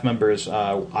old staff members.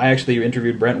 I actually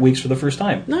interviewed Brent Weeks for the first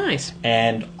time. Nice.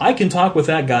 And I can talk with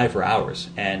that guy for hours.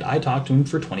 And I talked to him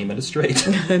for 20 minutes straight.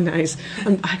 Nice.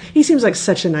 He seems like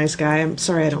such a nice guy. I'm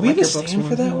sorry I don't We like have a your books stand more.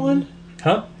 for that one?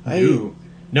 Huh?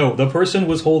 No, the person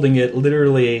was holding it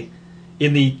literally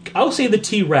in I'll say the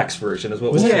T-Rex version is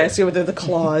what was Yeah, there. see with the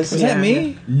claws. Was yeah, that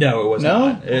me? No, it was No?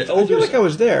 not. I feel like I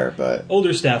was there, but...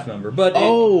 Older staff member. But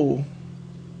Oh.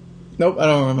 Nope, I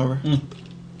don't remember.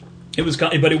 It was,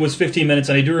 but it was 15 minutes,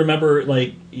 and I do remember,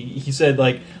 like, he said,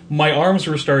 like, my arms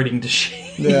were starting to shake.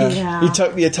 Yeah. Yeah.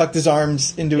 He tucked his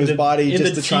arms into his body in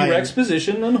just the to try T-Rex and...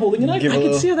 position and holding an Give iPhone. a I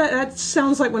little- can see how that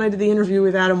sounds like when I did the interview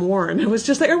with Adam Warren. I was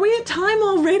just like, are we at time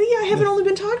already? I haven't only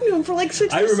been talking to him for like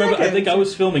 60 I remember, seconds. I think I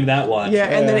was filming that one. Yeah,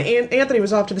 and then Yeah. Anthony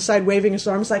was off to the side waving his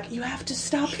arms like, you have to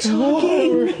stop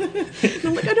talking. And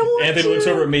I'm like, I don't want Anthony to. looks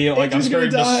over at me, like, Andrew's I'm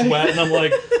starting to gonna die. sweat, and I'm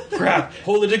like, crap,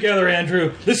 hold it together,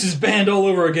 Andrew. This is banned all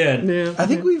over again. Yeah. I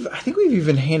think we've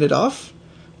even handed off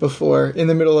before in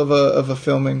the middle of a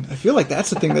filming. I feel like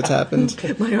that's the thing that's happened.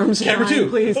 My arms are Camera fine, 2.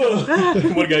 please.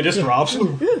 One guy just drops.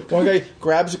 One guy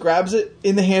grabs it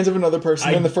in the hands of another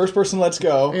person, and the first person lets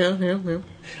go. Yeah.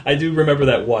 I do remember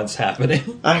that once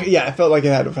happening. I felt like it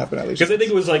had to happen at least. Because I think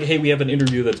it was like, hey, we have an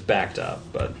interview that's backed up,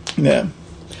 but... Yeah.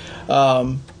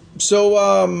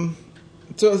 So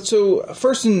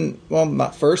first and well,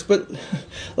 not first, but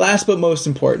last but most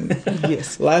important.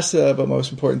 Yes. Last but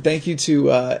most important. Thank you to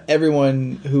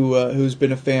everyone who's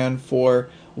been a fan for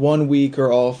 1 week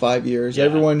or all 5 years. Yeah,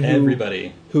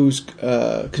 Everybody who's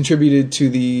contributed to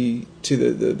the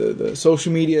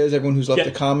social medias. Everyone who's left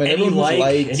a comment. Any Everyone who's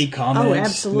liked. any comment. Oh,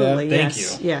 absolutely. Yeah. Thank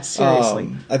Yes. you. Yes,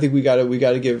 seriously. I think we got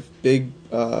to give big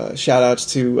shout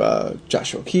outs to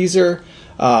Joshua Keyser.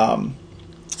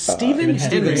 Stephen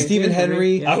Henry. Stephen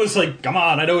Henry. Yeah. I was like, come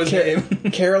on, I know his name.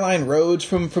 Caroline Rhodes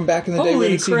from back in the day. We Holy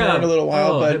haven't seen her crap. in a little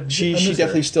while, Oh, but she I miss her.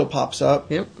 definitely still pops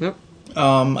up. Yep.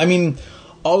 I mean,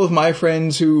 all of my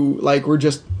friends who were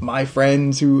just my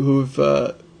friends who've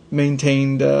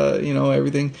maintained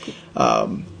everything.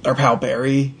 Our pal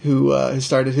Barry, who has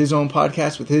started his own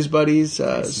podcast with his buddies,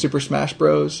 Super Smash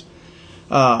Bros.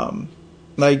 How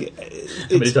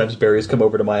many times Barry's come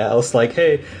over to my house like,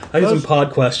 hey, I have some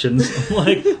pod questions. I'm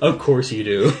like, of course you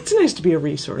do. It's nice to be a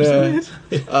resource, Yeah. isn't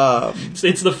it?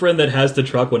 It's the friend that has the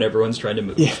truck when everyone's trying to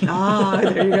move. Ah,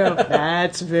 there you go.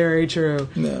 That's very true.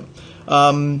 Yeah.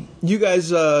 You guys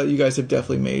have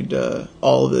definitely made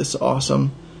all of this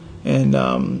awesome.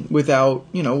 and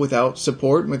without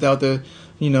support, without the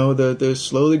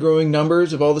slowly growing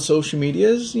numbers of all the social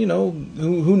medias,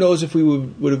 who knows if we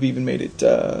would have even made it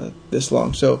this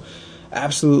long. So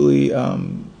absolutely,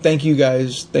 thank you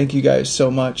guys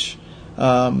so much.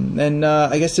 And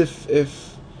I guess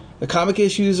if the comic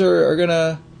issues are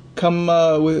gonna come,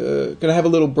 gonna have a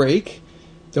little break,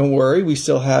 don't worry, we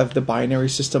still have the Binary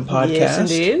System podcast.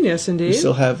 Yes, indeed. We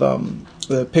still have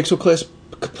the Pixel Clicks.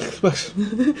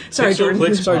 Sorry, Jordan.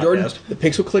 The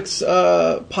Pixel Clicks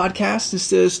podcast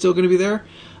is still going to be there.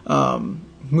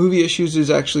 Movie Issues is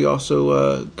actually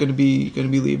also going to be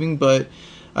leaving, but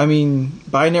I mean,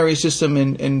 Binary System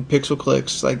and Pixel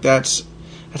Clicks, like that's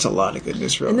a lot of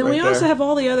goodness. And then we also have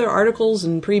all the other articles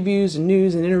and previews and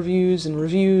news and interviews and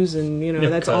reviews, and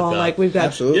that's all like we've got.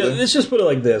 Absolutely. Yeah, let's just put it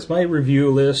like this: my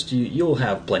review list, you'll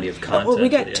have plenty of content. Well, we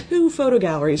got 2 photo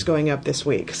galleries going up this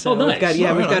week. So nice.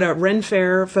 we've got a Ren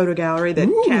Fair photo gallery that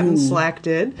Captain Slack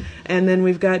did, and then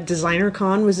we've got Designer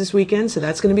Con was this weekend, so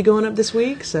that's going to be going up this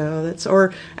week. So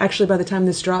or actually by the time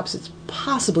this drops, it's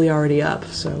possibly already up.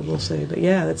 So we'll see. But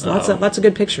yeah, that's lots of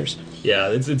good pictures.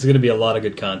 Yeah, it's going to be a lot of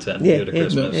good content to go to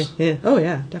Christmas. Yeah. Oh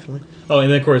yeah, definitely. Oh,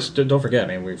 and then of course, don't forget. I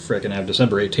mean, we frickin' have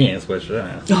December 18th, which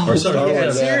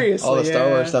seriously, all the Star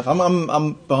Wars stuff.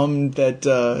 I'm bummed that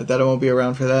I won't be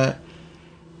around for that.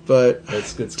 But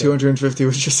it's 250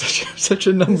 was just such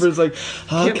a number. It's like,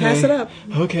 okay, can't pass it up.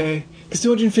 Okay, because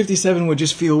 257 would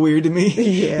just feel weird to me.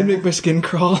 Yeah, it'd make my skin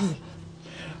crawl.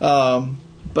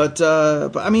 But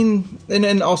I mean,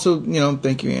 and also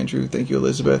thank you, Andrew. Thank you,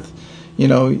 Elizabeth.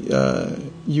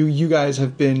 You guys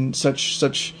have been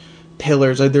such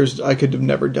pillars. I could have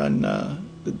never done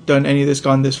any of this,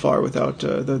 gone this far without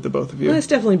the both of you. Well, it's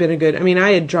definitely been a good. I mean,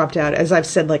 I had dropped out, as I've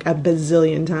said like a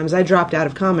bazillion times. I dropped out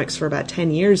of comics for about 10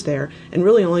 years there, and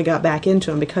really only got back into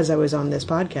them because I was on this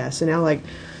podcast. And now, like,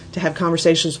 to have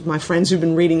conversations with my friends who've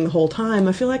been reading the whole time,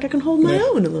 I feel like I can hold my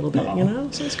own a little bit.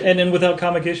 So it's good. And then without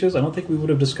comic issues, I don't think we would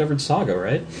have discovered Saga,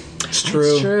 right? It's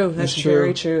true. That's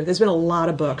very true. There's been a lot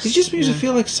of books. It just makes me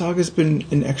feel like Saga's been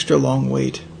an extra long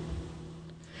wait.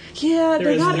 Yeah,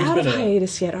 they're not out of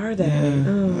hiatus yet, are they?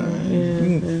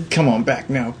 Yeah. Come on back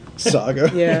now,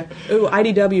 Saga. Yeah. Ooh,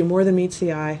 IDW, More Than Meets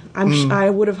the Eye. I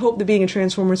would have hoped that being a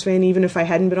Transformers fan, even if I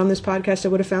hadn't been on this podcast, I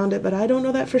would have found it, but I don't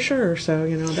know that for sure. So,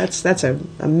 that's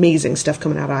amazing stuff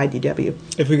coming out of IDW.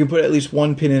 If we could put at least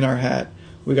one pin in our hat,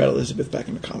 we got Elizabeth back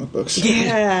into comic books.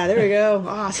 Yeah, there we go.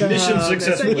 Awesome. Mission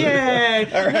successful. Yay.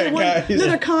 All right, guys.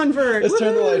 Another convert. Let's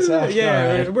turn the lights off.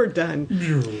 Yeah, right. we're done.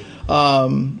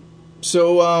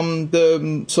 So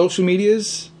the social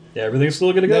medias. Yeah, everything's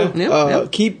still going to go.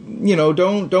 Yep. Keep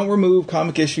don't remove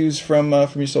comic issues from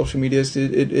your social medias.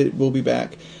 It will be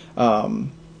back.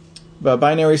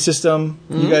 Binary System.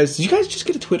 Did you guys just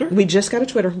get a Twitter? We just got a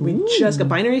Twitter. We just got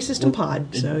Binary System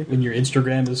Pod. So when your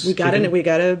Instagram is, we got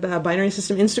a Binary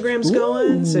System Instagram's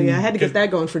going. So yeah, I had to get that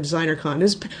going for Designer Con.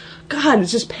 It's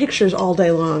just pictures all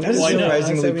day long. That is a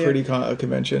surprisingly pretty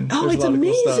convention. Oh, There's it's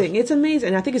amazing! It's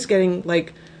amazing. I think it's getting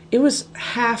like. It was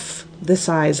half the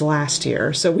size last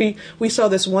year. So we saw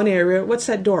this one area. What's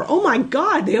that door? Oh my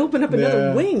God! They opened up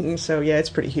another wing. So yeah, it's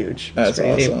pretty huge. That's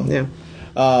awesome. Yeah.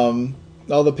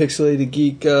 All the Pixelated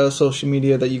Geek social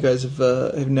media that you guys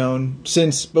have known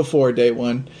since before day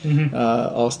one,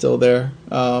 all still there.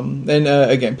 And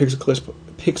again,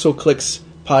 Pixel Clicks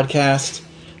podcast,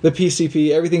 the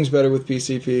PCP. Everything's better with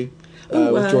PCP.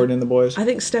 With Jordan and the boys. I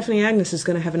think Stephanie Agnes is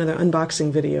going to have another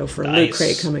unboxing video for Loot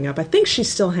Crate coming up. I think she's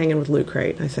still hanging with Loot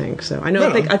Crate. I think so.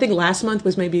 I think last month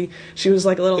was maybe she was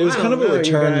like a little. It was kind of a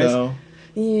return though.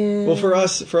 Yeah. Well, for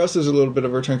us, it was a little bit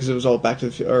of a return because it was all back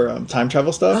to time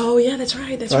travel stuff. Oh yeah, that's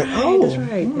right. That's right.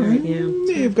 Yeah.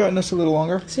 You've gotten us a little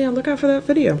longer. So yeah, look out for that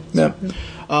video. Yeah.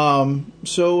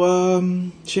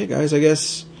 Shit, guys. I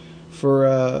guess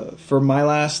for my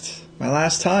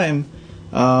last time,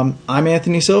 I'm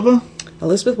Anthony Silva.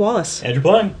 Elizabeth Wallace. Andrew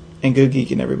Plying. And good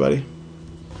geeking, everybody.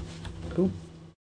 Ooh.